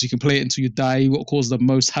turns. You can play it until you die. What caused the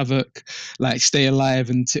most havoc? Like stay alive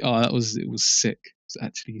and it was sick. It's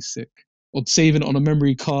actually sick. Or saving it on a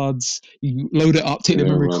memory cards. You load it up, take the Yeah,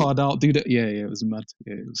 memory man. card out, do that. Yeah, it was mad.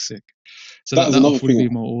 Yeah, it was sick. So That was that'll another probably thing.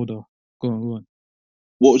 be my order. Go on.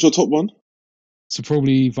 What was your top one? So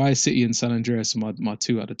probably Vice City and San Andreas are my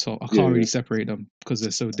two at the top. I Yeah, can't yeah, really separate them because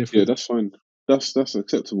they're so yeah. different. That's fine. That's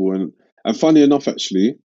acceptable. And funny enough,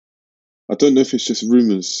 actually, I don't know if it's just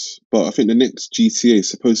rumors, but I think the next GTA is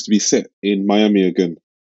supposed to be set in Miami again,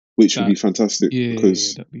 which would be That fantastic yeah,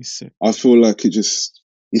 because that'd be sick. I feel like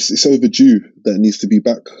it's overdue that it needs to be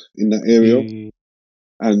back in that area, Yeah,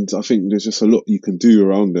 and I think there's just a lot you can do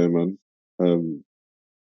around there, man. Um,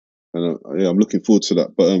 and yeah, I'm looking forward to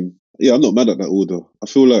that. But yeah, I'm not mad at that order. I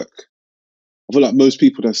feel like most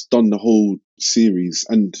people that's done the whole series,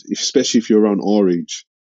 and especially if you're around our age,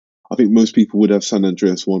 I think most people would have San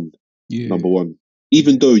Andreas one number yeah, one.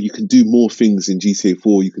 Even yeah. though you can do more things in GTA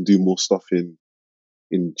 4, you can do more stuff in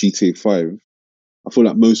GTA 5. I feel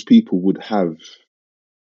like most people would have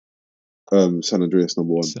San Andreas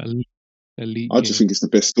number one. It's elite I just game. think it's the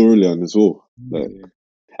best storyline as well. Like, Yeah,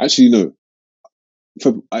 actually, no,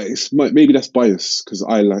 maybe that's bias because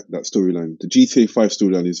I like that storyline. The GTA 5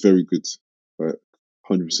 storyline is very good, like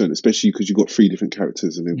 100%. Especially because you got three different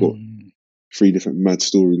characters and they've got mm, three different mad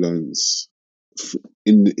storylines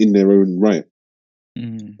in their own right.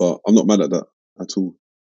 mm, But I'm not mad at that at all.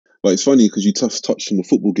 But it's funny because you just touched on the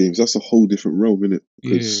football games. That's a whole different realm, isn't it?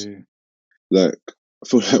 Because yeah, like I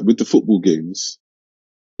feel like with the football games,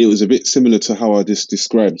 it was a bit similar to how I just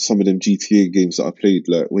described some of them GTA games that I played.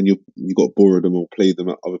 Like when you got bored of them or played them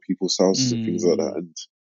at other people's houses and things like that. mm, And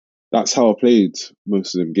that's how I played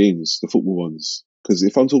most of them games, the football ones. Because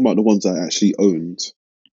if I'm talking about the ones I actually owned,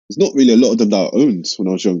 there's not really a lot of them that I owned when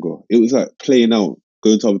I was younger. It was like playing out,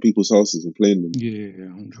 going to other people's houses and playing them, yeah,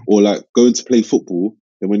 100. or like going to play football.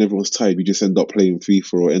 And when everyone's tired, we just end up playing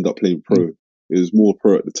FIFA or end up playing pro. It was more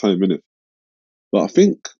pro at the time, innit? But I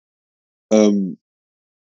think, um,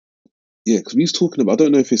 yeah, because we was talking about. I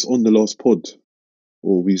don't know if it's on the last pod,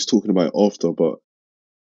 or we was talking about it after, but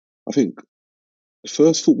I think the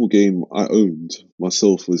first football game I owned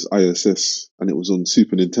myself was ISS, and it was on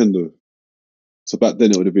Super Nintendo. So back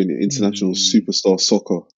then it would have been International Mm, Superstar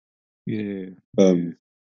Soccer. yeah, yeah. Um,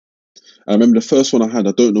 I remember the first one I had.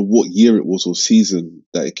 I don't know what year it was or season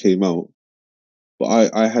that it came out, but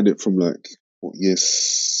I had it from like what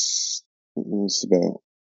yes, what was about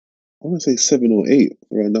I want to say 7 or 8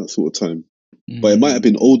 around that sort of time. But it might have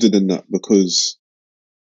been Mm, older than that because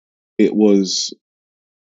it was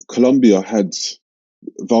Colombia had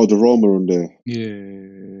Valderrama on there.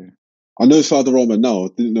 yeah, I know it's Valderrama now. I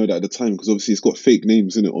didn't know that at the time because obviously it's got fake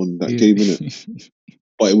names in it on that yeah. game in it.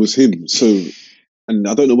 But it was him. So, and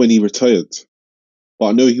I don't know when he retired, but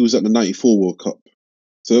I know he was at the '94 World Cup.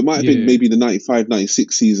 So it might have been Yeah. maybe the '95,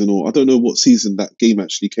 '96 season, or I don't know what season that game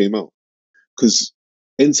actually came out. Because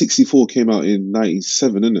N64 came out in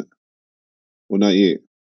 '97, innit? Or '98.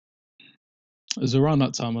 It was around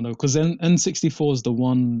that time, I know, because N64 is the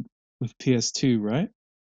one with PS2, right?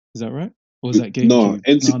 Is that right? Or was that No,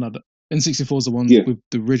 GameCube? No, no. N64 is the one yeah, with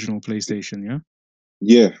the original PlayStation, yeah?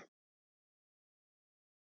 yeah,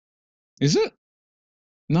 Is it?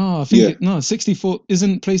 No, I think yeah. it. No, 64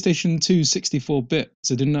 isn't PlayStation 2 64-bit.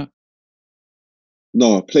 So didn't that?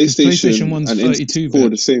 No, Because PlayStation PlayStation 1's and 32 N64 are bit.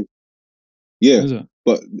 the same. Yeah, Is it?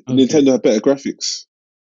 but Okay. Nintendo had better graphics.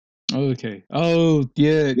 Okay. Oh,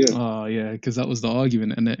 yeah. Yeah, Oh, yeah. Because that was the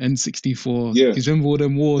argument. And the N64. yeah. Because remember all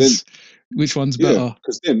them Then, wars? Which one's yeah, better?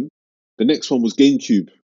 because then the next one was GameCube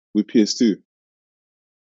with PS2.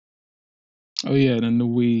 Oh, yeah. And then the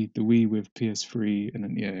Wii with PS3. And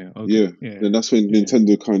then, yeah, yeah. Okay. Yeah, Yeah. then that's when Yeah.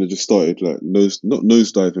 Nintendo kind of just started like not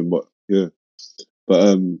nose diving, but yeah.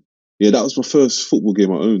 But yeah, that was my first football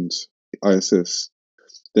game I owned, ISS.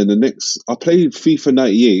 Then the next, I played FIFA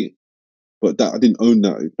 '98, but that I didn't own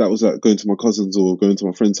that. That was like going to my cousins or going to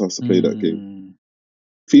my friend's house to play that game. Mm,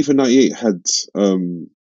 FIFA '98 had, um,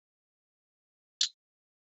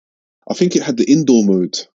 I think it had the indoor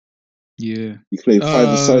mode. yeah. You could play five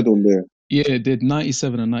Uh, aside on there. yeah, it did.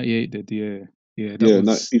 97 and 98 did. Yeah. Yeah. That Yeah,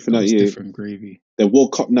 was, FIFA that was '98. different gravy. Then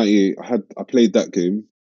World Cup '98, I played that game.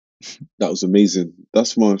 That was amazing.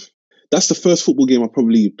 That's the first football game I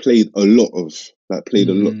probably played a lot of. Like played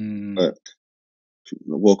a lot, Mm, like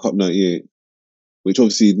World Cup '98. Which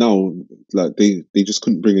obviously now, like they just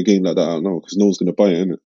couldn't bring a game like that out now because no one's gonna buy it,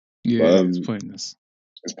 innit? But yeah. It's pointless.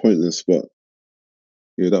 it's pointless. But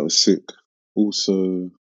yeah, that was sick.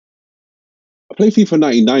 Also, I play FIFA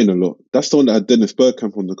 '99 a lot. That's the one that had Dennis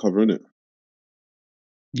Bergkamp on the cover, innit?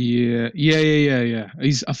 Yeah, yeah, yeah, yeah, yeah.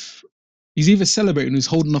 He's either celebrating or he's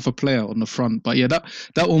holding off a player on the front. But yeah,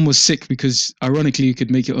 that one was sick because ironically you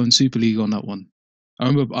could make your own Super League on that one. I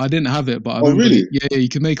remember I didn't have it, but I Oh remember really? yeah, you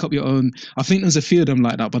could make up your own. I think there's a few of them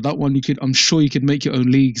like that, but that one you could. I'm sure you could make your own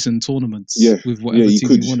leagues and tournaments Yeah, with yeah. whatever You team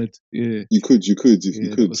could, you wanted. Yeah, you yeah,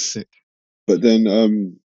 that could. was sick. But then,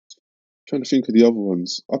 trying to think of the other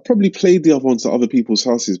ones. I probably played the other ones at other people's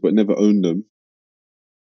houses, but never owned them.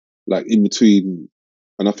 Like in between,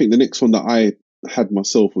 and I think the next one that I had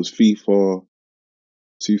myself was FIFA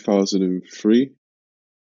 2003.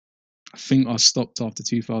 I think I stopped after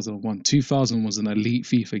 2001. 2000 was an elite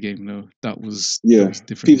FIFA game though. That Yeah, was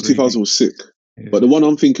different FIFA gravy. 2000 was sick. But the Yeah. one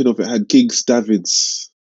I'm thinking of, it had Giggs,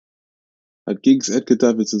 Davids, Edgar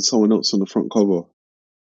Davids, and someone else on the front cover.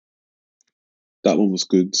 That one was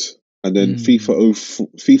good. And then Mm.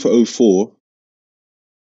 FIFA 04,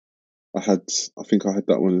 I think I had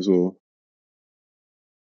that one as well.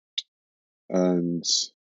 And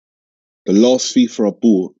the last FIFA I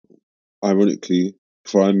bought, ironically,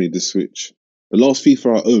 before I made the switch, the last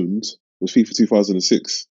FIFA I owned was FIFA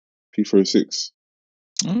 2006, FIFA 06.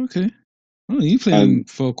 Oh, okay. Oh, you played And them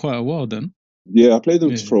for quite a while then. yeah, I played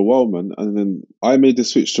them Yeah. for a while, man. And then I made the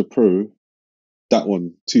switch to Pro, that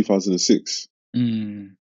one, 2006.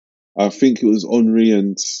 Mm. I think it was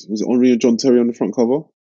was it Henri and John Terry on the front cover?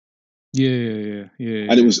 Yeah, yeah, yeah,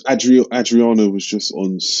 And it yeah, was Adriano was just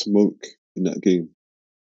on smoke in that game.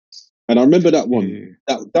 And I remember that one.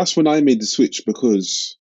 yeah, That's when I made the switch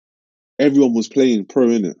because everyone was playing pro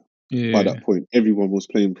in it by yeah. that point. Everyone was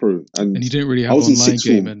playing pro. And And you didn't really I have was in online sixth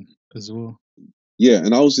form. gaming as well. Yeah,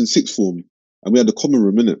 and I was in sixth form and we had a common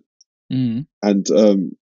room in it. Mm.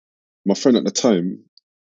 And my friend at the time,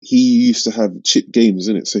 he used to have chip games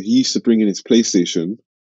in it. So he used to bring in his PlayStation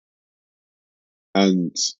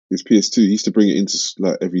and his PS2. He used to bring it into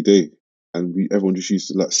like every day. And everyone just used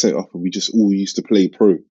to like set up and we just all used to play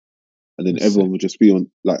pro. And then That's it. everyone would just be on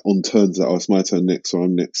turns, like, oh, it's my turn next, or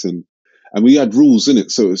I'm next, and we had rules in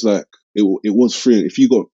it, so it was like it was free. If you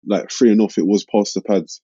got like 3 and off, it was past the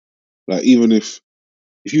pads. Like even if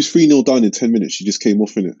you was 3-0 down in 10 minutes, you just came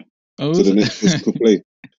off in it. Oh, so was the it? next person could play.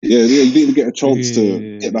 Yeah, yeah, you didn't even get a chance to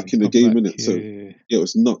get Yeah, back in the come game, back. innit? So Yeah. yeah, it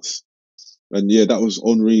was nuts. And yeah, that was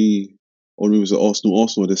Henri. Henri was at Arsenal.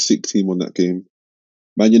 Arsenal had a sick team on that game.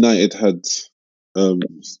 Man United had I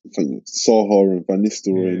think Saha and Van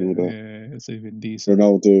Nistelrooy and all Yeah, that. yeah, it's even decent.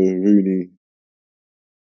 Ronaldo, Rooney.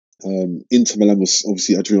 Inter Milan was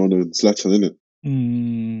obviously Adriano and Zlatan, innit?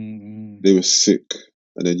 Mm. They were sick.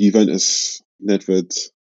 And then Juventus, Nedved,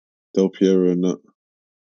 Del Piero, and that.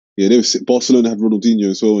 Yeah, they were sick. Barcelona had Ronaldinho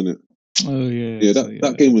as well, innit? Oh yeah, Yeah, so that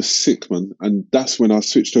yeah. game was sick, man. And that's when I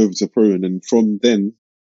switched over to pro. And then from then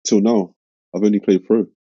till now, I've only played pro.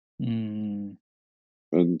 Mm.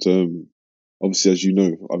 And obviously, as you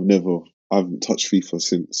know, I haven't touched FIFA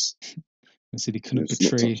since. I said he couldn't It's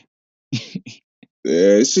not touched. betray.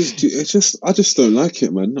 Yeah, I just don't like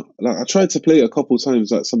it, man. Like I tried to play it a couple of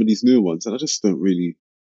times, like some of these new ones, and I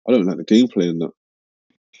don't like the gameplay in that.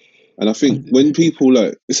 And I think when people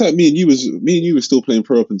like, it's like me and you were still playing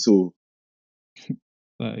pro up until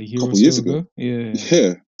Like a a year or couple of years so ago. ago. Yeah, Yeah.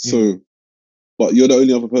 yeah. So, but you're the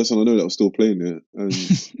only other person I know that was still playing it, and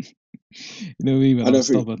You know me when I I'm don't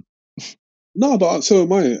think stubborn. no, but so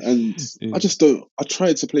am I. And I Yeah. just don't. I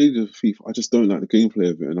tried to play the FIFA. I just don't like the gameplay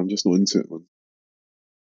of it, and I'm just not into it, man.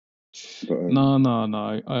 But No, no,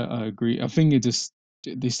 no. I agree. I think it just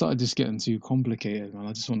they started just getting too complicated, man.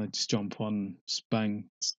 I just want to just jump on, bang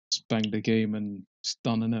the game, and it's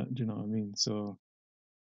done in it. Do you know what I mean? So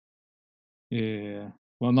yeah.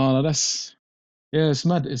 Well, no, no, that's yeah. It's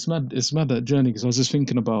mad. It's mad. It's mad that journey because I was just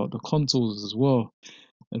thinking about the consoles as well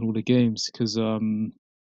and all the games because go on.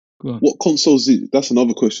 what consoles? That's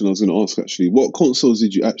another question I was going to ask. Actually, what consoles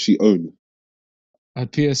did you actually own? I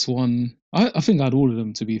had PS1. I think I had all of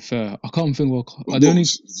them to be fair. I can't think what I the What? only.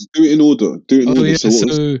 Do it in order. Do it in Oh order. yeah. So what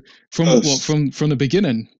was So from what first? from the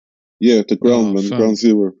beginning. Yeah, the ground Oh man, ground fam,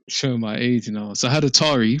 zero. show my age now. So I had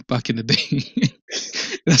Atari back in the day.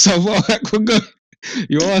 That's how far back we go.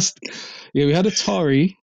 You asked. Yeah, we had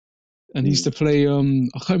Atari and used to Mm. play.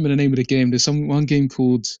 I can't remember the name of the game. There's one game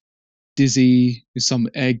called Dizzy. There's some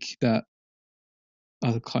egg that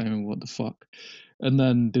I can't remember what the fuck. And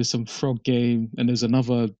then there's some frog game, and There's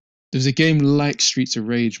a game like Streets of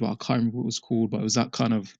Rage, but I can't remember what it was called. But it was that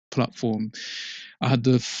kind of platform. I've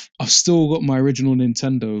still got my original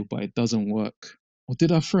Nintendo, but it doesn't work. Or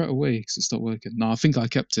did I throw it away because it stopped working? No, I think I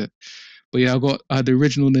kept it. But yeah, I had the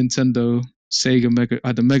original Nintendo, Sega Mega. I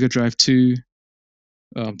had the Mega Drive 2.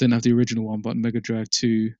 Didn't have the original one, but Mega Drive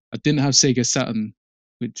 2. I didn't have Sega Saturn,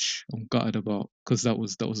 which I'm gutted about because that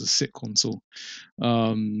was a sick console.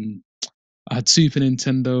 Um, I had Super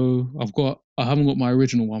Nintendo. I haven't got my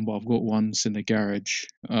original one, but I've got ones in the garage.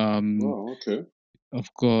 Oh, okay. I've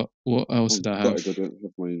got what else I'm did I have? gutted I don't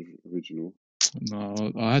have my original.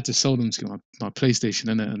 No, I had to sell them to get my PlayStation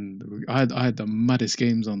in it, and I had the maddest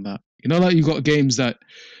games on that. You know, like you got games that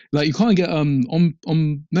like you can't get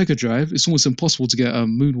on Mega Drive. It's almost impossible to get Oh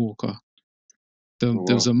Moonwalker. There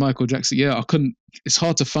was wow. a Michael Jackson. Yeah, I couldn't. It's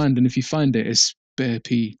hard to find, and if you find it, it's bare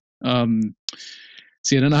p.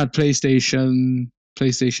 So yeah, then I had PlayStation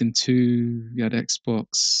 2. You had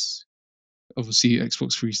Xbox. Obviously,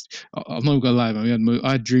 Xbox 3. I'm not gonna lie, man.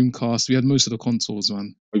 I had Dreamcast. We had most of the consoles,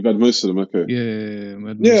 man. We've had most of them. Okay. Yeah, we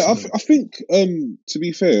had Yeah, most of them. I think to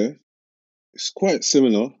be fair, it's quite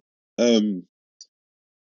similar. Um,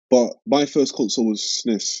 but my first console was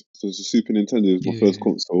SNES, so the Super Nintendo was my first Yeah.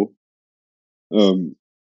 console.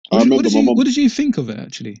 I remember my What mum did you think of it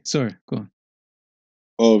actually? Sorry, go on.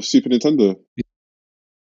 of Super Nintendo.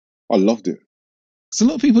 I loved it. Because a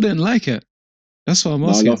lot of people didn't like it. That's what I'm No,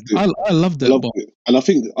 I loved asking. it. I loved I it, loved but it, and I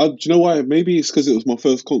think do you know why? Maybe it's because it was my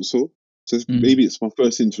first console. So mm, maybe it's my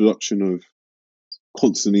first introduction of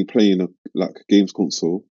constantly playing a games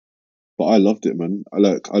console. But I loved it, man. I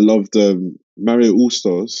loved Mario All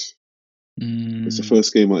Stars. It's the mm,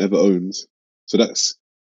 first game I ever owned. So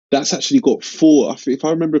that's actually got four. If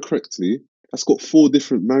I remember correctly, that's got four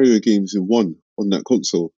different Mario games in one on that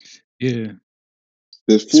console. yeah,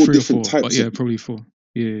 There's it's four three or different four, but types of, yeah, probably four.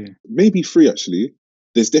 Yeah, maybe three actually.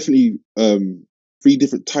 There's definitely three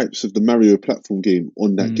different types of the Mario platform game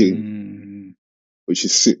on that game, mm, which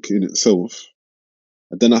is sick in itself.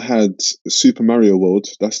 And then I had Super Mario World.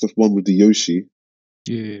 That's the one with the Yoshi.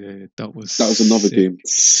 yeah, that was That was another sick. game. We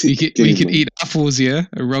Sick we game, could man. eat apples, yeah,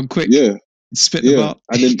 and run quick, Yeah, spit them yeah. out.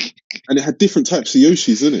 And it had different types of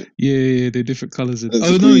Yoshis in it. Yeah, they're different colors. There's a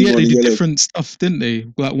Oh no, green yeah, one, they a did yellow. different stuff, didn't they?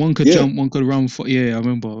 Like one could Yeah, jump, one could run. For yeah, I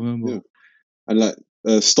remember. I remember. yeah.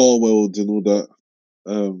 And Star World and all that.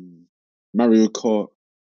 Mario Kart,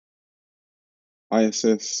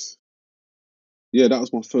 ISS. Yeah, that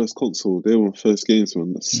was my first console. They were my first games,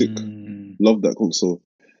 man. That's sick. Mm, Loved that console.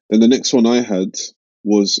 Then the next one I had.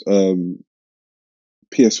 was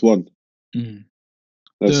PS1, Mm.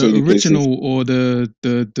 The Sony PlayStation. original or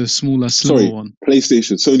the smaller, slimmer Sorry, one?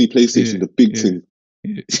 PlayStation, Sony PlayStation, Yeah, the big yeah, thing,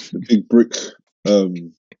 yeah. the big brick,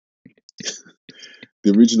 um,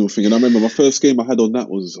 the original thing. And I remember my first game I had on that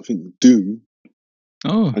was, I think, Doom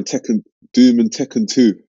Oh, and Tekken, Doom and Tekken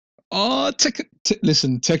 2. oh, Tekken.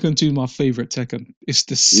 Listen, Tekken 2 is my favorite Tekken. It's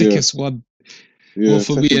the Yeah, sickest one. Well, yeah,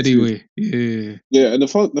 for me Tekken 2. anyway. Yeah. Yeah, and the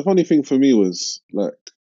funny thing for me was like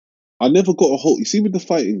I never got a hold. You see, with the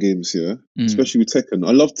fighting games here, Mm. especially with Tekken,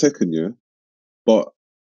 I love Tekken, yeah, but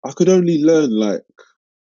I could only learn like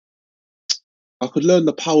I could learn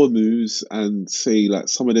the power moves and say like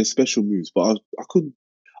some of their special moves, but I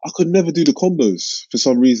could never do the combos for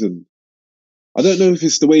some reason. I don't know if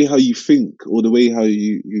it's the way how you think or the way how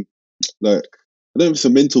you like. I don't know if it's a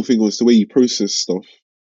mental thing or it's the way you process stuff,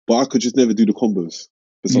 but I could just never do the combos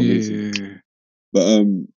for some reason. Yeah. But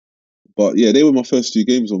but yeah, they were my first two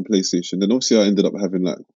games on PlayStation. Then obviously I ended up having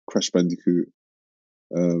like Crash Bandicoot.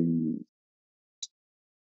 Um,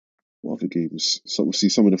 what other games? So obviously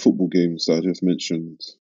some of the football games that I just mentioned.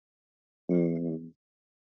 Um,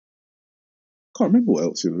 can't remember what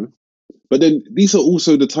else, you know. But then these are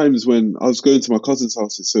also the times when I was going to my cousin's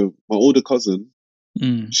houses. So my older cousin,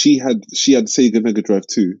 Mm. she had Sega Mega Drive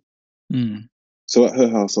too. Mm. So at her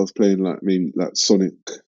house, I was playing like maybe like Sonic,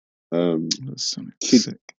 That's Sonic. Kid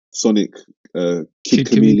Sick. Sonic, Kid Kid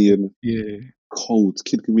Chameleon. Chameleon, Yeah. cold.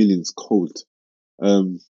 Kid Chameleon's cold.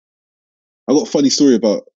 Um, I got a funny story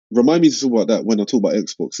about. Remind me to talk about that when I talk about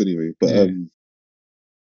Xbox anyway. But Yeah.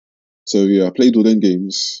 so yeah, I played all them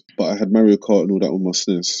games, but I had Mario Kart and all that on my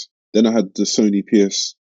SNES. Then I had the Sony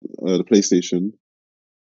PS, the PlayStation.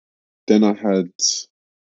 Then I had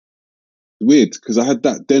weird because I had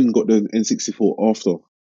that. Then got the N64 after,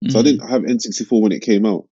 so I Mm. didn't have N64 when it came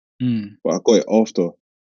out, Mm. but I got it after.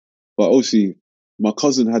 But obviously, my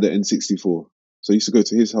cousin had an N64, so I used to go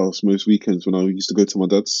to his house most weekends when I used to go to my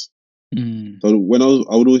dad's. Mm. So when I would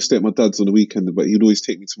always stay at my dad's on the weekend, but he'd always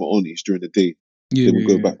take me to my auntie's during the day. Then we'd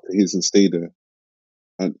go Yeah. back to his and stay there.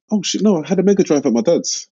 And oh shit, no, I had a Mega Drive at my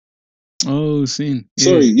dad's. Oh, scene.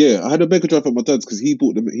 Sorry, Yeah. yeah, I had a Mega Drive at my dad's because he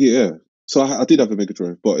bought them. Yeah, so I did have a Mega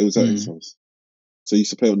Drive, but it was at his Mm. house. So I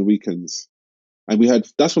used to play on the weekends. And we had,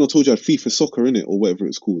 that's when I told you I had FIFA Soccer in it, or whatever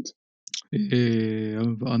it's called. Yeah.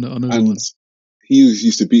 I know the And one. he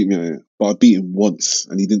used to beat me at it, but I beat him once,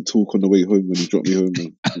 and he didn't talk on the way home when he dropped me home.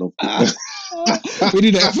 Man, loved it. We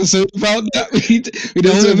need an episode about that. We need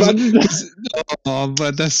a whole Listen, episode. man. Oh,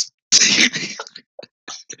 but that's.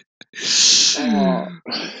 Oh,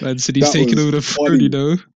 Man said he's that taking was over the throne, you funny.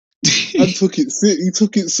 know. And took it. He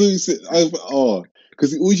took it so.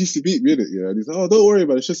 Because he always used to beat me in it, yeah. And he's like, "Oh, don't worry,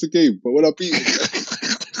 man. It's just a game." But when I beat him,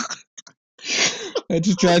 yeah, I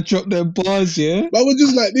just try to drop them bars, yeah. man was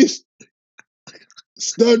just like this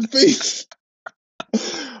stern face.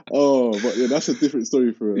 Oh, but yeah, that's a different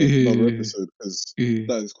story for another Yeah, episode because yeah.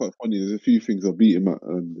 that is quite funny. There's a few things I beat him at,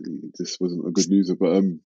 and he just wasn't a good loser. But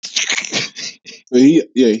so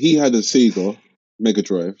he had a Sega Mega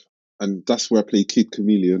Drive, and that's where I played Kid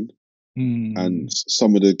Chameleon and Hmm.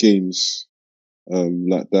 some of the games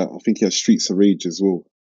like that. I think he had Streets of Rage as well.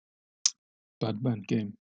 Bad man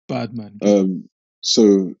game. Bad man game.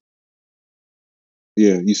 So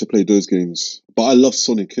yeah, used to play those games. But I love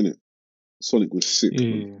Sonic in it. Sonic was sick,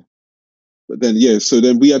 man. Yeah. But then yeah, so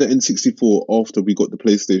then we had an N64 after we got the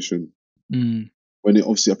PlayStation. Mm. When it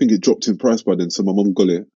obviously, I think it dropped in price by then, so my mum got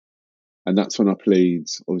it, and that's when I played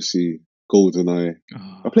obviously GoldenEye.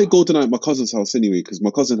 I played Ah, GoldenEye at my cousin's house anyway because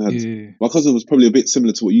yeah. my cousin was probably a bit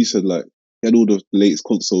similar to what you said. Like he had all the latest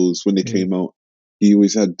consoles when they Yeah. came out. He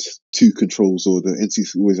always had two controls, or the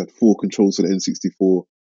N64 always had four controls for the N64.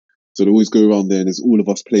 So they always go around there, and there's all of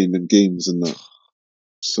us playing them games and that.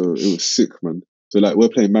 So it was sick, man. So like we're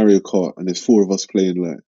playing Mario Kart, and there's four of us playing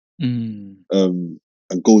like Mm. and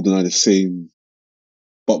GoldenEye the same.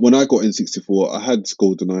 But when I got N64, I had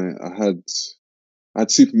GoldenEye, I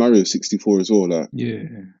had Super Mario 64 as well. Like Yeah.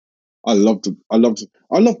 I loved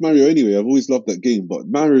Mario anyway. I've always loved that game, but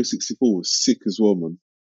Mario 64 was sick as well, man.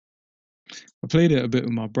 I played it a bit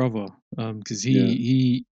with my brother, because Yeah,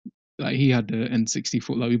 he had the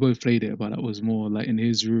N64. Like we both played it, but that was more like in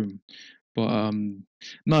his room. But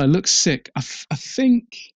no, it looks sick. I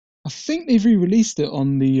think they've re-released it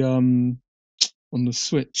on the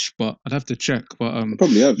Switch, but I'd have to check. But they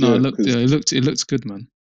probably have, no, yeah, because it looked good, man.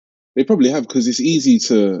 they probably have because it's easy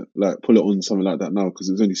to like pull it on something like that now because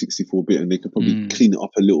it was only 64-bit and they could probably Mm, clean it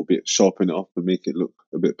up a little bit, sharpen it up, and make it look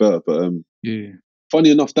a bit better. But yeah.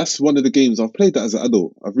 funny enough, that's one of the games I've played that as an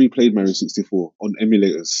adult. I've replayed Mario 64 on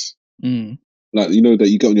emulators. Mm. like that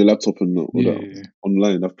you get on your laptop and all that Yeah.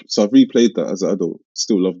 online. So I've replayed that as an adult.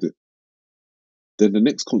 Still loved it. Then the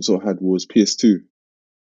next console I had was PS2.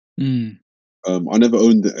 Mm. I never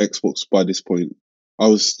owned the Xbox by this point. I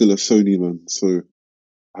was still a Sony man, so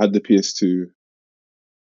I had the PS2.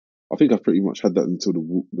 I think I pretty much had that until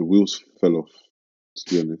the wheels fell off.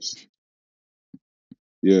 To be honest,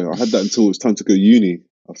 yeah, I had that until it was time to go uni.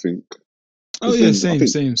 I think Oh because yeah, then same,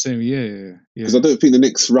 same, same. Yeah, yeah, because I yeah. don't think the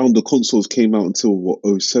next round of consoles came out until what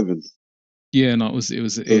 07. Yeah, no, it was Oh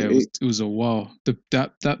yeah, eight. it was a while.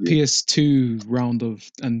 That Yeah, PS2 round of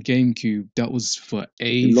and GameCube, that was for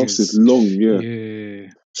it lasted ages. long. Yeah. Yeah,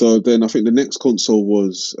 So then I think the next console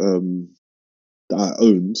was that I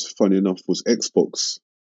owned. Funny enough, was Xbox,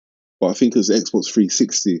 but I think it was Xbox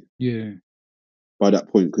 360 yeah, by that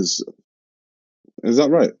point. Because is that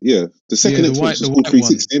right? Yeah, the yeah. second Xbox The was called white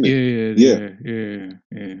one. 360, innit? Yeah, yeah, Yeah, yeah,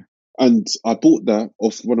 yeah, yeah, and I bought that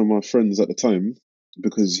off one of my friends at the time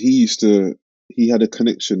because he had a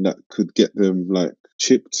connection that could get them like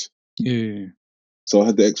chipped. yeah, So I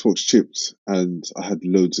had the Xbox chipped, and I had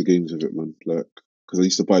loads of games with it, man. Like because I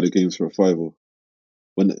used to buy the games for a fiver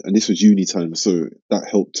and this was uni time, so that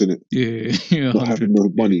helped in it. yeah, yeah. Not having 100. no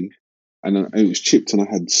Yeah. money, and it was chipped, and I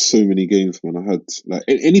had so many games, man. I had like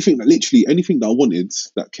anything that literally anything that I wanted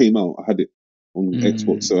that came out, I had it on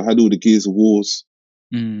Xbox. Mm, So I had all the Gears of Wars,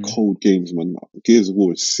 mm, cold games, man. Gears of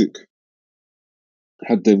War is sick.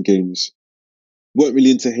 Had them games. Weren't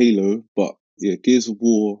really into Halo, but yeah, Gears of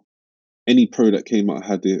War. Any pro that came out, I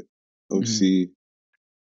had it. mm. Obviously,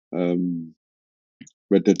 um,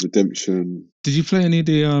 Red Dead Redemption. Did you play any of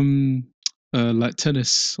the like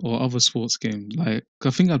tennis or other sports game? Like I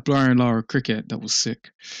think I had Brian Lara cricket. That was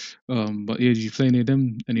sick. But yeah, did you play any of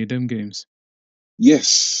them games?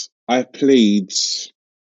 Yes, I played,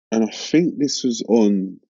 and I think this was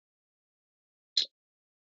on.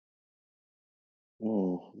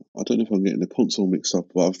 Oh, I don't know if I'm getting the console mixed up,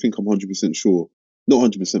 but I think I'm 100% sure.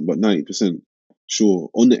 Not 100%, but 90% sure.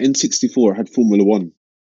 On the N64, I had Formula One,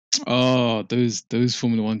 Oh, those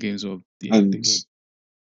Formula One games were yeah, they and were.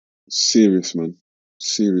 serious, man.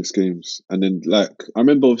 Serious games. And then, like, I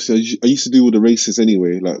remember obviously I used to do all the races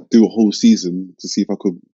anyway, like, do a whole season to see if I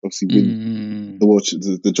could obviously win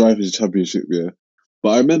Mm, the Drivers' Championship, yeah. But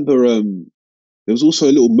I remember there was also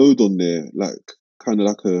a little mode on there, like, kind of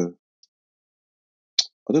like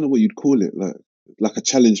I don't know what you'd call it, like a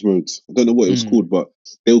challenge mode. I don't know what it was mm, called, but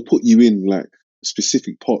they'll put you in like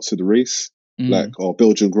specific parts of the race, like mm.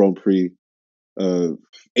 Belgian Grand Prix, uh,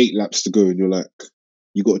 8 laps to go, and you're like,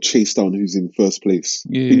 you got to chase down who's in first place,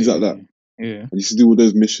 things like that. Yeah, yeah. I used to do all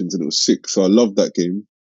those missions, and it was sick. So I loved that game.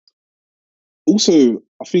 Also,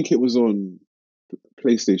 I think it was on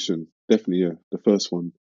PlayStation. Definitely, yeah, the first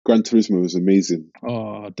one. Gran Turismo was amazing.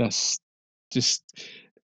 Oh, that's just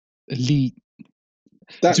elite.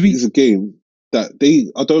 To That be is a game that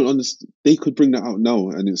I don't understand. They could bring that out now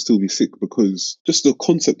and it'd still be sick because just the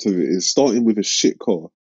concept of it is starting with a shit car,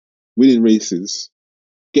 winning races,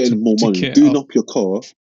 getting more to money, kit doing up. up your car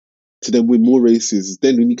to then win more races.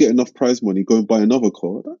 Then when you get enough prize money, go and buy another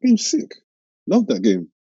car. That game's sick. Love that game.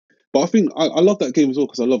 But I think I love that game as well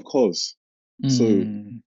because I love cars. So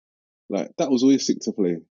Mm, like that was always sick to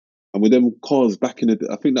play. And with them cars back in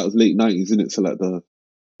I think that was late 90s, isn't it? So like the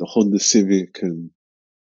Honda Civic and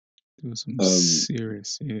there was some um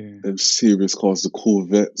serious. Yeah. them serious cars, the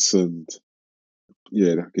Corvettes, and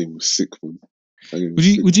yeah, that game was sick, man. That game Would was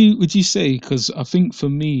you sick. would you would you say? Because I think for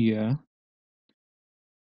me, yeah,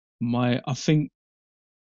 I think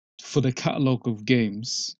for the catalog of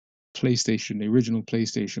games, PlayStation, the original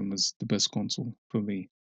PlayStation was the best console for me.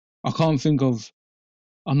 I can't think of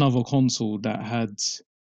another console that had,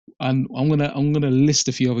 and I'm gonna list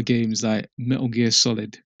a few other games like Metal Gear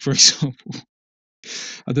Solid, for example.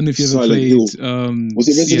 I don't know if you ever Silent played, Hill. Was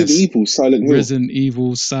it Resident yes, Evil? Silent Hill. Resident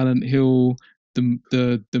Evil, Silent Hill,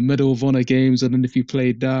 the Medal of Honor games. I don't know if you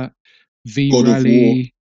played that. V God of War.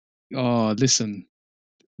 Rally. Oh, listen,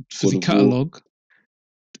 for God the of War. catalog,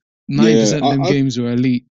 Yeah, 90% of them games were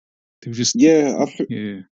elite. They were just yeah,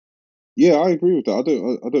 yeah. yeah, I agree with that.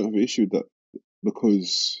 I don't have an issue with that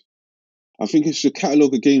because I think it's the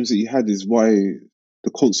catalog of games that you had is why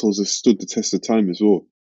the consoles have stood the test of time as well.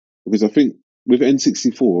 Because I think with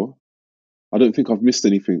N64, I don't think I've missed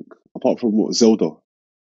anything apart from what Zelda.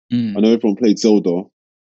 I Mm, know everyone played Zelda,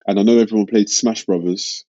 and I know everyone played Smash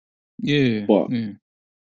Brothers, yeah, but yeah.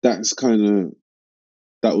 that's kind of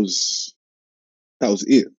that was that was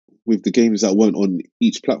it with the games that weren't on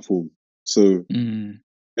each platform. So Mm.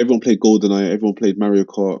 everyone played GoldenEye, everyone played Mario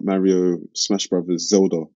Kart, Mario, Smash Brothers,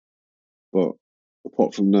 Zelda. But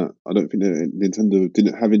apart from that, I don't think that Nintendo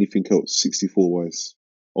didn't have anything else 64 wise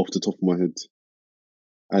off the top of my head.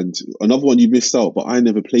 And another one you missed out, but I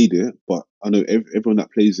never played it. But I know everyone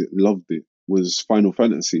that plays it loved it. Was Final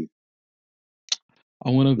Fantasy. I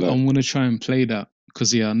Like wanna try and play that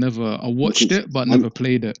because I watched because it but I never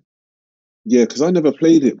played it. yeah, because I never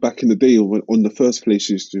played it back in the day on the first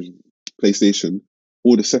PlayStation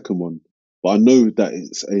or the second one. But I know that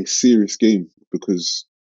it's a serious game because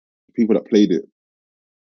people that played it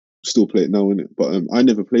still play it now, innit? But I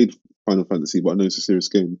never played Final Fantasy, but I know it's a serious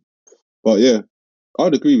game. But yeah,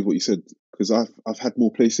 I'd agree with what you said because I've had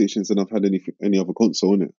more PlayStations than I've had any other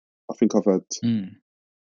console, innit? I think I've had Mm.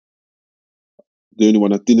 the only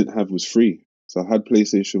one I didn't have was three. So I had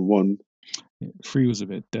PlayStation 1, Yeah, 3 was a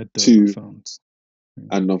bit dead though, I 2, found. Mm.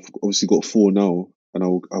 and I've obviously got 4 now, and I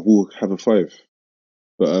will have a 5.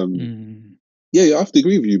 But Mm. yeah, I have to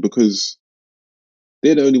agree with you because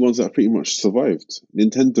they're the only ones that pretty much survived.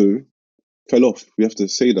 Nintendo fell off. We have to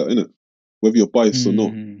say that, innit? Whether you're biased or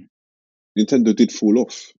not, Mm. Nintendo did fall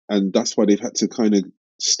off, and that's why they've had to kind of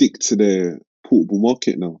stick to their portable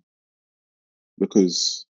market now.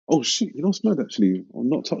 Because oh shit, you know what's mad actually? I'm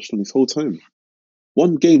not touched on this whole time.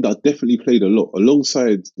 One game that I definitely played a lot,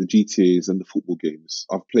 alongside the GTA's and the football games.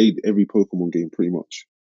 I've played every Pokemon game pretty much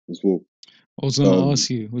as well. I was gonna Um, ask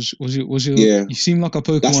you, was your yeah, you seem like a that's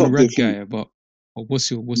Pokemon up there Red for me. guy, but what's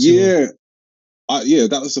your Yeah, yeah,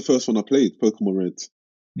 that was the first one I played, Pokemon Red,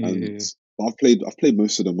 and yeah, but I've played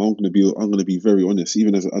most of them. I'm gonna be very honest.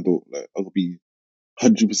 Even as an adult, like I'll be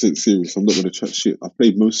 100% serious. I'm not gonna chat shit. I've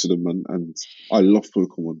played most of them, man, and I love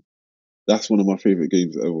Pokemon. That's one of my favorite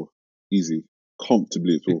games ever. Easy,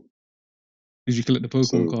 comfortably as well. did you collect the Pokemon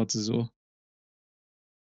So cards as well?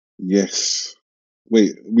 yes.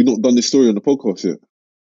 Wait, we not done this story on the podcast yet?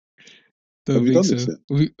 Have Don't we think done this so.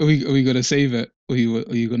 yet? Are we gonna save it? Or are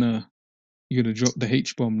you gonna drop the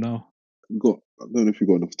H bomb now? We got. I don't know if we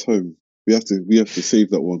got enough time. We have to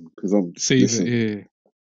save that one because I'm Save it, listen yeah.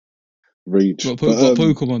 rage. But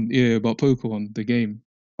Pokemon, yeah, but Pokemon, the game.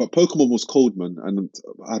 But Pokemon was cold, man, and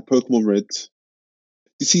I had Pokemon Red.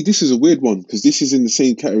 You see, this is a weird one because this is in the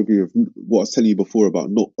same category of what I was telling you before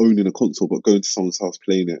about not owning a console but going to someone's house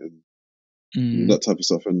playing it and Mm. that type of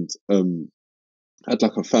stuff. And I had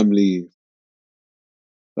like a family,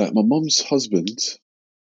 like my mum's husband,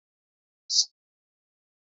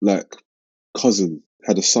 like cousin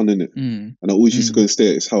had a son in it, Mm. and I always used to go Mm. and stay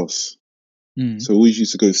at his house. Mm. So I always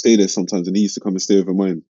used to go and stay there sometimes, and he used to come and stay over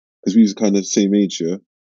mine because we was kind of the same age, yeah.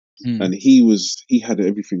 And Mm. he had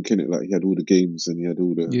everything in it, like he had all the games and he had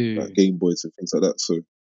all the like Yeah. Game Boys and things like that. So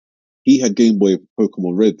he had Game Boy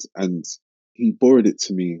Pokemon Red, and he borrowed it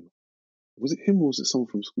to me. Was it him or was it someone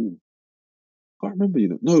from school? I can't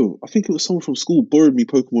remember. No, I think it was someone from school borrowed me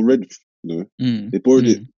Pokemon Red. Mm. They borrowed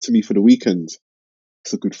it Mm. to me for the weekend.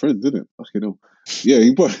 It's a good friend, isn't it? Okay, no. Yeah,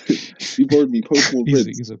 he borrowed me Pokemon he's Red.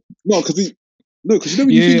 he's a No, because no, because when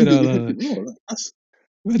you yeah, think yeah, of it, no, you no, no. think, no, like, that's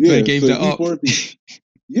Redman yeah. gave So that he up. borrowed me.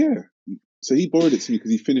 Yeah, so he borrowed it to me because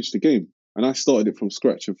he finished the game, and I started it from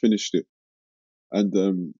scratch and finished it. And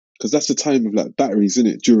because that's the time of like batteries, in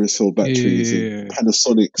it, Duracell batteries and Yeah,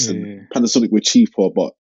 Panasonics, and yeah. Panasonic were cheaper,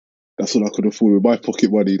 but that's all I could afford with my pocket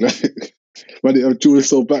money. Like, I didn't have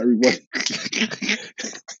Duracell battery money.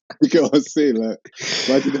 You get what I'm saying? Like,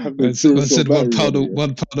 I didn't have no Man Duracell said battery money. Yeah?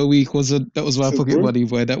 1 pound a week wasn't that was I my said, pocket bro, money,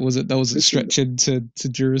 boy. That wasn't listen, stretching to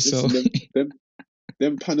listen, Duracell.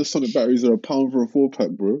 them Panasonic batteries are a pound for a 4 pack,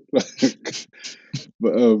 bro.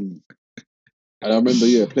 But and I remember,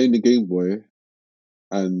 yeah, playing the Game Boy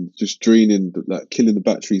and just draining, like killing the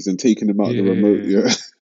batteries and taking them out of the remote, Yeah.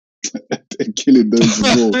 yeah, and killing those as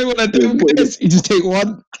well, I wanna and then do putting them, this. You just take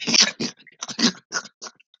one.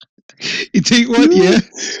 You take one, yeah, yeah.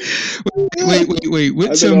 yeah. Wait. And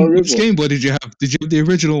Which then I which remember, Game Boy did you have? Did you have the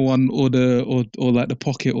original one or or like the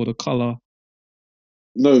pocket or the color?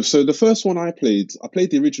 no, so the first one I played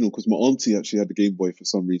the original because my auntie actually had the Game Boy for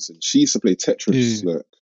some reason. She used to play Tetris, Yeah, like,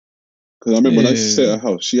 because I remember when I used to stay yeah. at her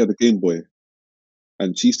house, she had a Game Boy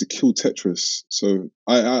and she used to kill Tetris. So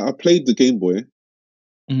I played the Game Boy,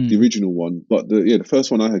 the Mm. original one, but the first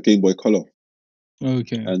one I had Game Boy Color,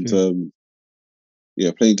 Okay, and okay.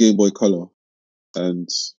 yeah, playing Game Boy Color and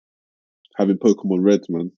having Pokemon Red,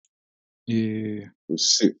 man, Yeah.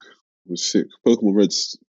 was sick. Was sick. Pokemon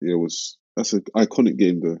Red's yeah was that's an iconic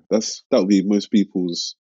game though. That would be most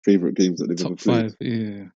people's favorite games that they've ever Top played. 5.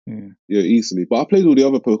 Yeah, yeah. Yeah, easily. But I played all the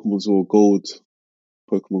other Pokemons or Gold,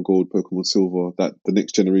 Pokemon Silver, that the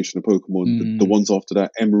next generation of Pokemon, the Mm. ones after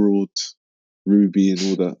that, Emerald, Ruby, and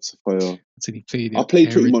all that, Sapphire. So he played I it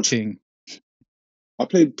played pretty much. everything. I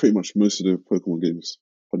played pretty much most of the Pokemon games,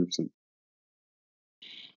 100%.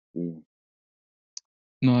 Yeah.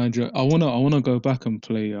 No, I wanna go back and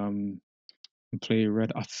play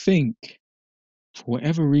Red. I think. For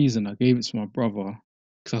whatever reason, I gave it to my brother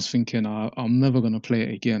because I was thinking I'm never gonna play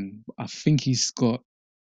it again. I think he's got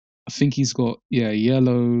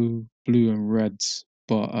yellow, blue, and red.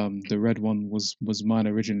 But the red one was mine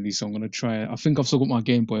originally, so I'm gonna try it. I think I've still got my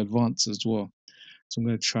Game Boy Advance as well, so I'm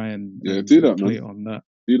gonna try Yeah, do and that, play man. it on that.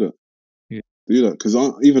 Do that. Yeah, Do that. Because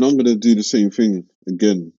I'm gonna do the same thing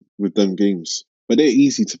again with them games. But they're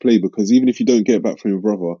easy to play because even if you don't get it back from your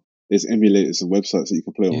brother, there's emulators and websites that you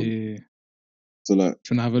can play on. yeah. So like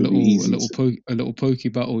Trying to have it'll be easy to. a little pokey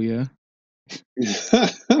battle, yeah.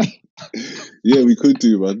 Yeah, we could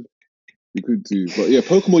do, man. We could do. But yeah,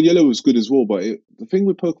 Pokemon Yellow was good as well. But the thing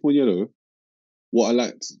with Pokemon Yellow, what I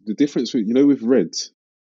liked, the difference with with Red,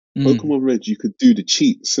 Mm. Pokemon Red, you could do the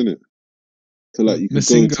cheats, innit? So like you could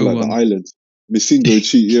go to Masingo like the one. island, Missingo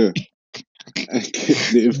cheat, yeah, and get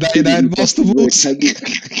the 99 Infinity Master fucking rare Balls. candy.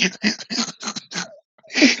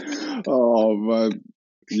 Oh man,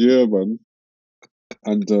 yeah, man.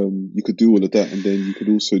 And you could do all of that, and then you could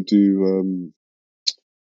also do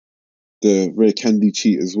the rare candy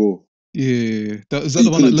cheat as well. Yeah, is But that you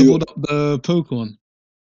the one that couldn't do it leveled up the Pokemon?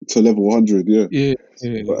 to level 100, yeah. Yeah,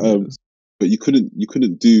 yeah. But you can't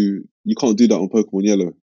do that on Pokemon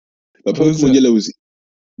Yellow. But What was Pokemon that? Yellow was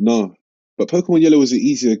no, but Pokemon Yellow was an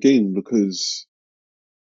easier game because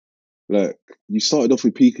like you started off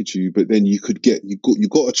with Pikachu, but then you got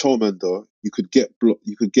a Charmander, you could get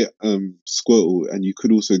Squirtle, and you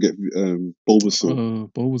could also get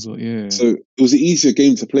Bulbasaur. Bulbasaur. Yeah, So it was an easier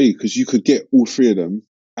game to play because you could get all three of them,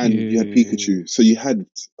 and you had yeah. Pikachu. So you had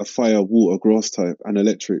a fire, water, grass type, and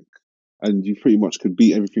electric, and you pretty much could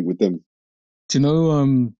beat everything with them. Do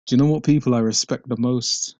you know what people I respect the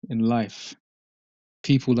most in life?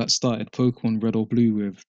 People that started Pokemon Red or Blue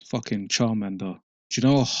with fucking Charmander. Do you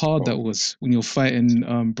know how hard that Oh, was when you're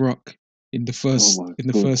fighting Brock oh my in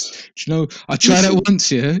the god! first? Do you know? I tried it Listen,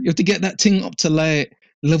 once. Yeah, you have to get that thing up to like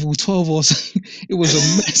level 12 or something. It was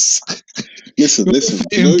a mess. You're listen.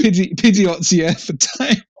 Do you fighting know? Pidgeots, yeah, for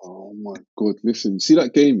time. Oh my god! Listen. See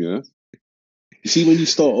that game, yeah? You see when you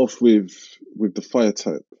start off with the fire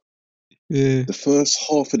type, Yeah, the first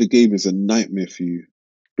half of the game is a nightmare for you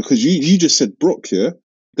because you just said Brock, yeah.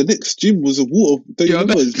 The next gym was a water. Don't you yeah,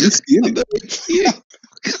 remember? It's Misty, I innit? know. Yeah.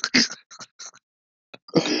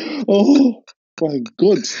 Oh my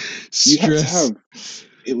god! You had to Stress. have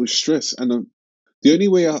it was stress, and the only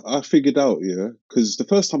way I figured out, yeah, because the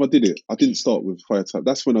first time I did it, I didn't start with fire type.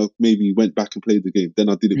 That's when I maybe went back and played the game. Then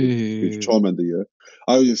I did it with Yeah. Charmander, yeah.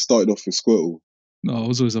 I just started off with Squirtle, No, I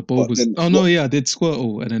was always a but Bulbas. then Oh no, what? yeah, I did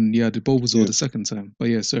Squirtle, and then yeah, I did Bulbasaur Yeah, the second time. But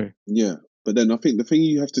yeah, sorry. yeah. But then I think the thing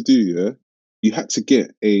you have to do, yeah, you had to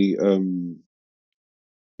get you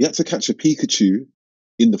had to catch a Pikachu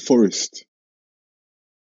in the forest.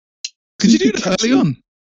 So Could you you do could that catch early it, on?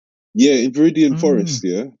 yeah, in Viridian Oh. Forest,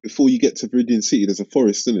 yeah. Before you get to Viridian City, there's a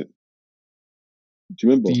forest in it. Do you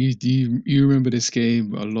remember? You remember this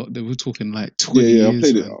game a lot? They were talking like Yeah, 20 yeah. I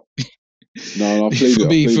years, played it. man. No, no, I played it. I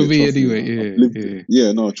For played it. me Trust me, anyway. I've Yeah, lived it. yeah,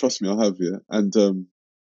 Yeah, no, trust me, I have. Yeah, and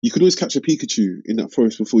you could always catch a Pikachu in that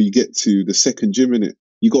forest before you get to the second gym. In it,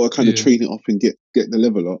 you got to kind of yeah, train it up and get the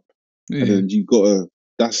level up, and yeah. then you got to.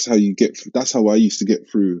 That's how you get. That's how I used to get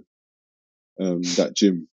through that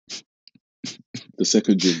gym, the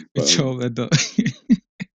second gym. With But Charmander.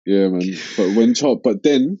 yeah, man. But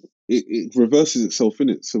then it reverses itself in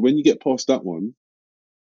it. So when you get past that one,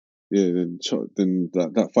 yeah, then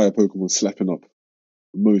that fire Pokemon slapping up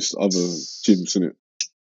most other gyms in it.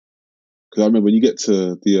 Because I remember when you get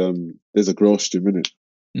to there's a grass gym in it,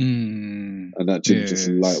 Mm, and that gym's just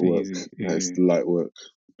yeah, light it's work. easy. It's Yeah, light work.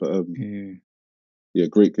 But yeah. yeah,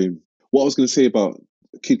 great game. What I was going to say about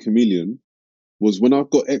Kid Chameleon was when I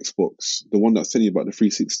got Xbox, the one that's telling you about the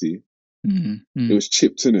 360, Mm, it mm. was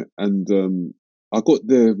chips in it, and I got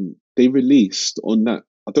they released on that.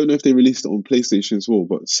 I don't know if they released it on PlayStation as well,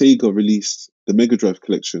 but Sega released the Mega Drive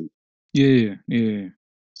collection. Yeah, yeah. Is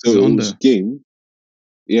So it it on was a there? game.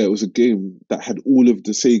 Yeah, it was a game that had all of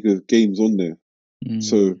the Sega games on there.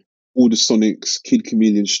 So Mm, all the Sonics, Kid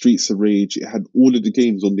Chameleon, Streets of Rage, it had all of the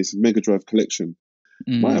games on this Mega Drive collection.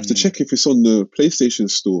 Might have to mm. check if it's on the PlayStation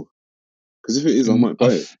Store, because if it is, I might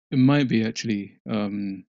buy it. It might be actually.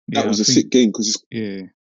 That Yeah, I was a think. sick game because it's Yeah,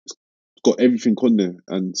 got everything on there,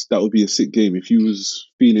 and that would be a sick game if you was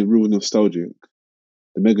feeling real nostalgic.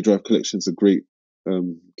 The Mega Drive collection's a great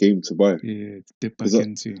game to buy yeah. Dip because back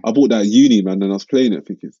into. I bought that at uni, man, and I was playing it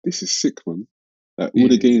thinking this is sick, man. Like all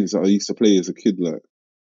the Yeah, games that I used to play as a kid, like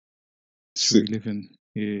it's sick. reliving.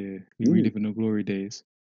 Yeah, Mm, reliving the glory days.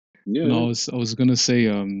 yeah, But no, yeah. I was gonna say,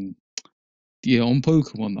 yeah, on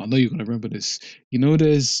Pokemon. I know you're gonna remember this. You know,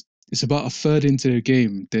 there's it's about a third into the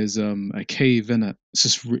game. There's a cave in it.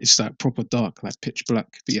 It's like proper dark, like pitch black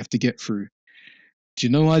that you have to get through. Do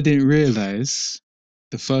you know I didn't realize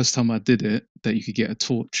the first time I did it that you could get a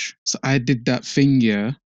torch? So I did that thing,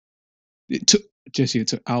 yeah. It took Jesse. It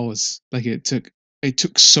took hours. Like it took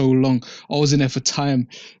so long. I was in there for time.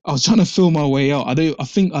 I was trying to feel my way out. I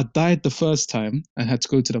think I died the first time and had to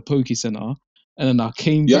go to the Poke Center, and then I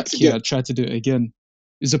came You had back to here. get I tried to do it again.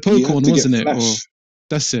 It's a you have Pokemon, to get wasn't it? Or Flash.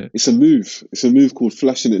 that's it. It's a move. It's a move called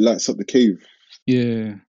Flash, and it lights up the cave.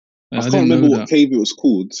 Yeah. I I can't didn't remember know what that. cave it was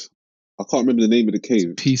called. I can't remember the name of the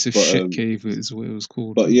cave. Piece of But shit cave is what it was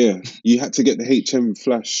called. but yeah, you had to get the HM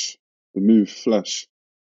Flash, the move Flash.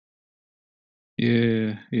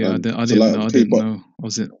 Yeah. I To didn't light know. up I the cave. didn't know. I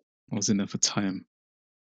was in there for time.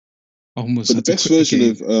 I almost But the had to best quit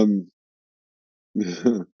the version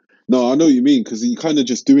game. of no, I know what you mean, because you kind of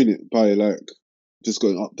just doing it by like just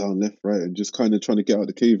going up, down, left, right, and just kind of trying to get out of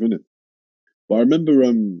the cave, innit? But I remember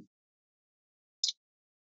on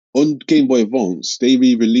Game Boy Advance they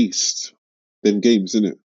re-released them games,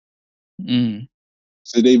 innit? Mm.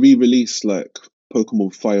 So they re-released like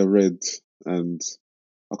Pokemon Fire Red, and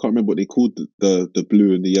I can't remember what they called the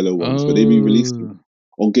blue and the yellow ones, but they re-released them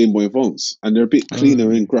Oh. on Game Boy Advance, and they're a bit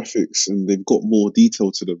cleaner in graphics, and they've got more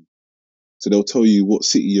detail to them. So they'll tell you what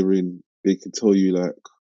city you're in. They can tell you like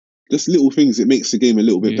just little things. It makes the game a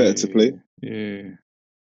little bit better to play. Yeah.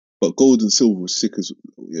 But Gold and Silver was sick as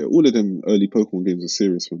yeah. All of them early Pokemon games are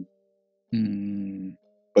serious, man. Mm.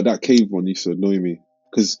 But that cave one used to annoy me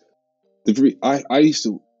because I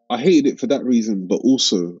hated it for that reason, but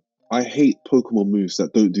also I hate Pokemon moves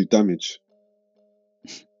that don't do damage.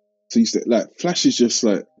 So you used to, like Flash is just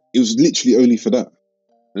like it was literally only for that,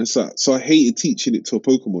 and it's like so I hated teaching it to a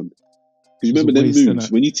Pokemon because you remember them moves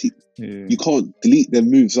when you can't delete them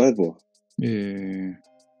moves either. Yeah.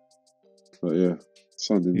 But yeah,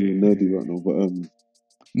 sounding really nerdy right now, but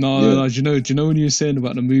No, do you know when you were saying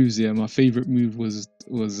about the moves? Yeah, my favorite move was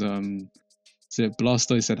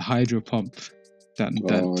Blastoise said Hydro Pump. That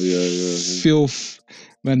filth,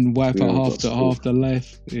 man, wipe out half the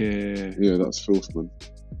life. Yeah, that's filth, man.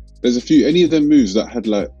 There's a few. Any of them moves that had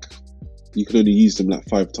like you could only use them like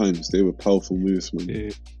 5 times. They were powerful moves, man.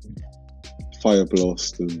 Yeah. Fire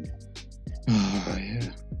Blast and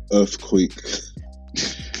Earthquake.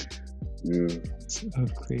 Yeah.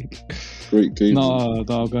 Earthquake. Great game. No, I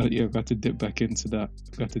got to dip back into that.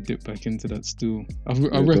 Still. I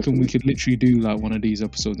reckon definitely. we could literally do like one of these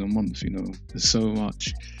episodes a month. You know, there's so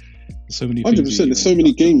much. There's so many. 100%. There's so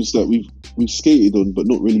many games that we've skated on, but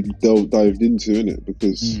not really dived into, innit?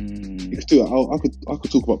 Because you could do it. I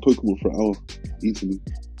could talk about Pokemon for an hour easily,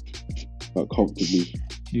 like comfortably,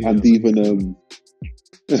 and even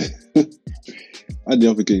and the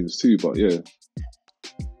other games too. But yeah,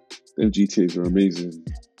 them GTAs are amazing.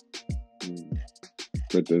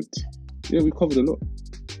 Red Dead. Yeah, we covered a lot.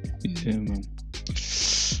 Yeah, man.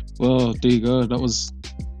 Well, there you go. That was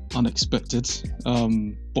unexpected.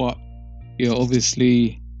 But yeah,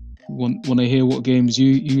 obviously, want to hear what games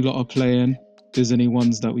you lot are playing. If there's any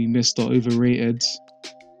ones that we missed or overrated,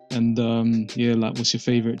 and yeah, like what's your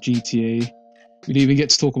favorite GTA? We didn't even get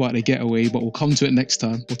to talk about the Getaway, but we'll come to it next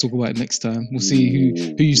time. We'll talk about it next time. We'll see who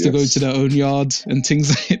used to go to their own yard and things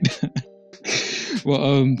like that.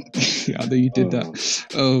 Well, yeah, I know you did that.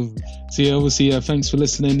 So yeah, obviously, thanks for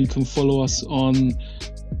listening. You can follow us on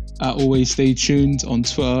Always Stay Tuned on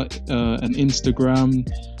Twitter and Instagram.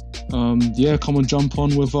 Yeah, come on, jump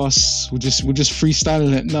on with us. We're just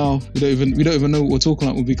freestyling it now. We don't even know what we're talking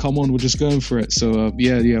about when we come on. We're just going for it. So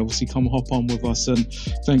yeah, obviously, come hop on with us, and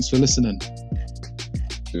thanks for listening.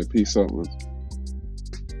 Yeah, peace out, man.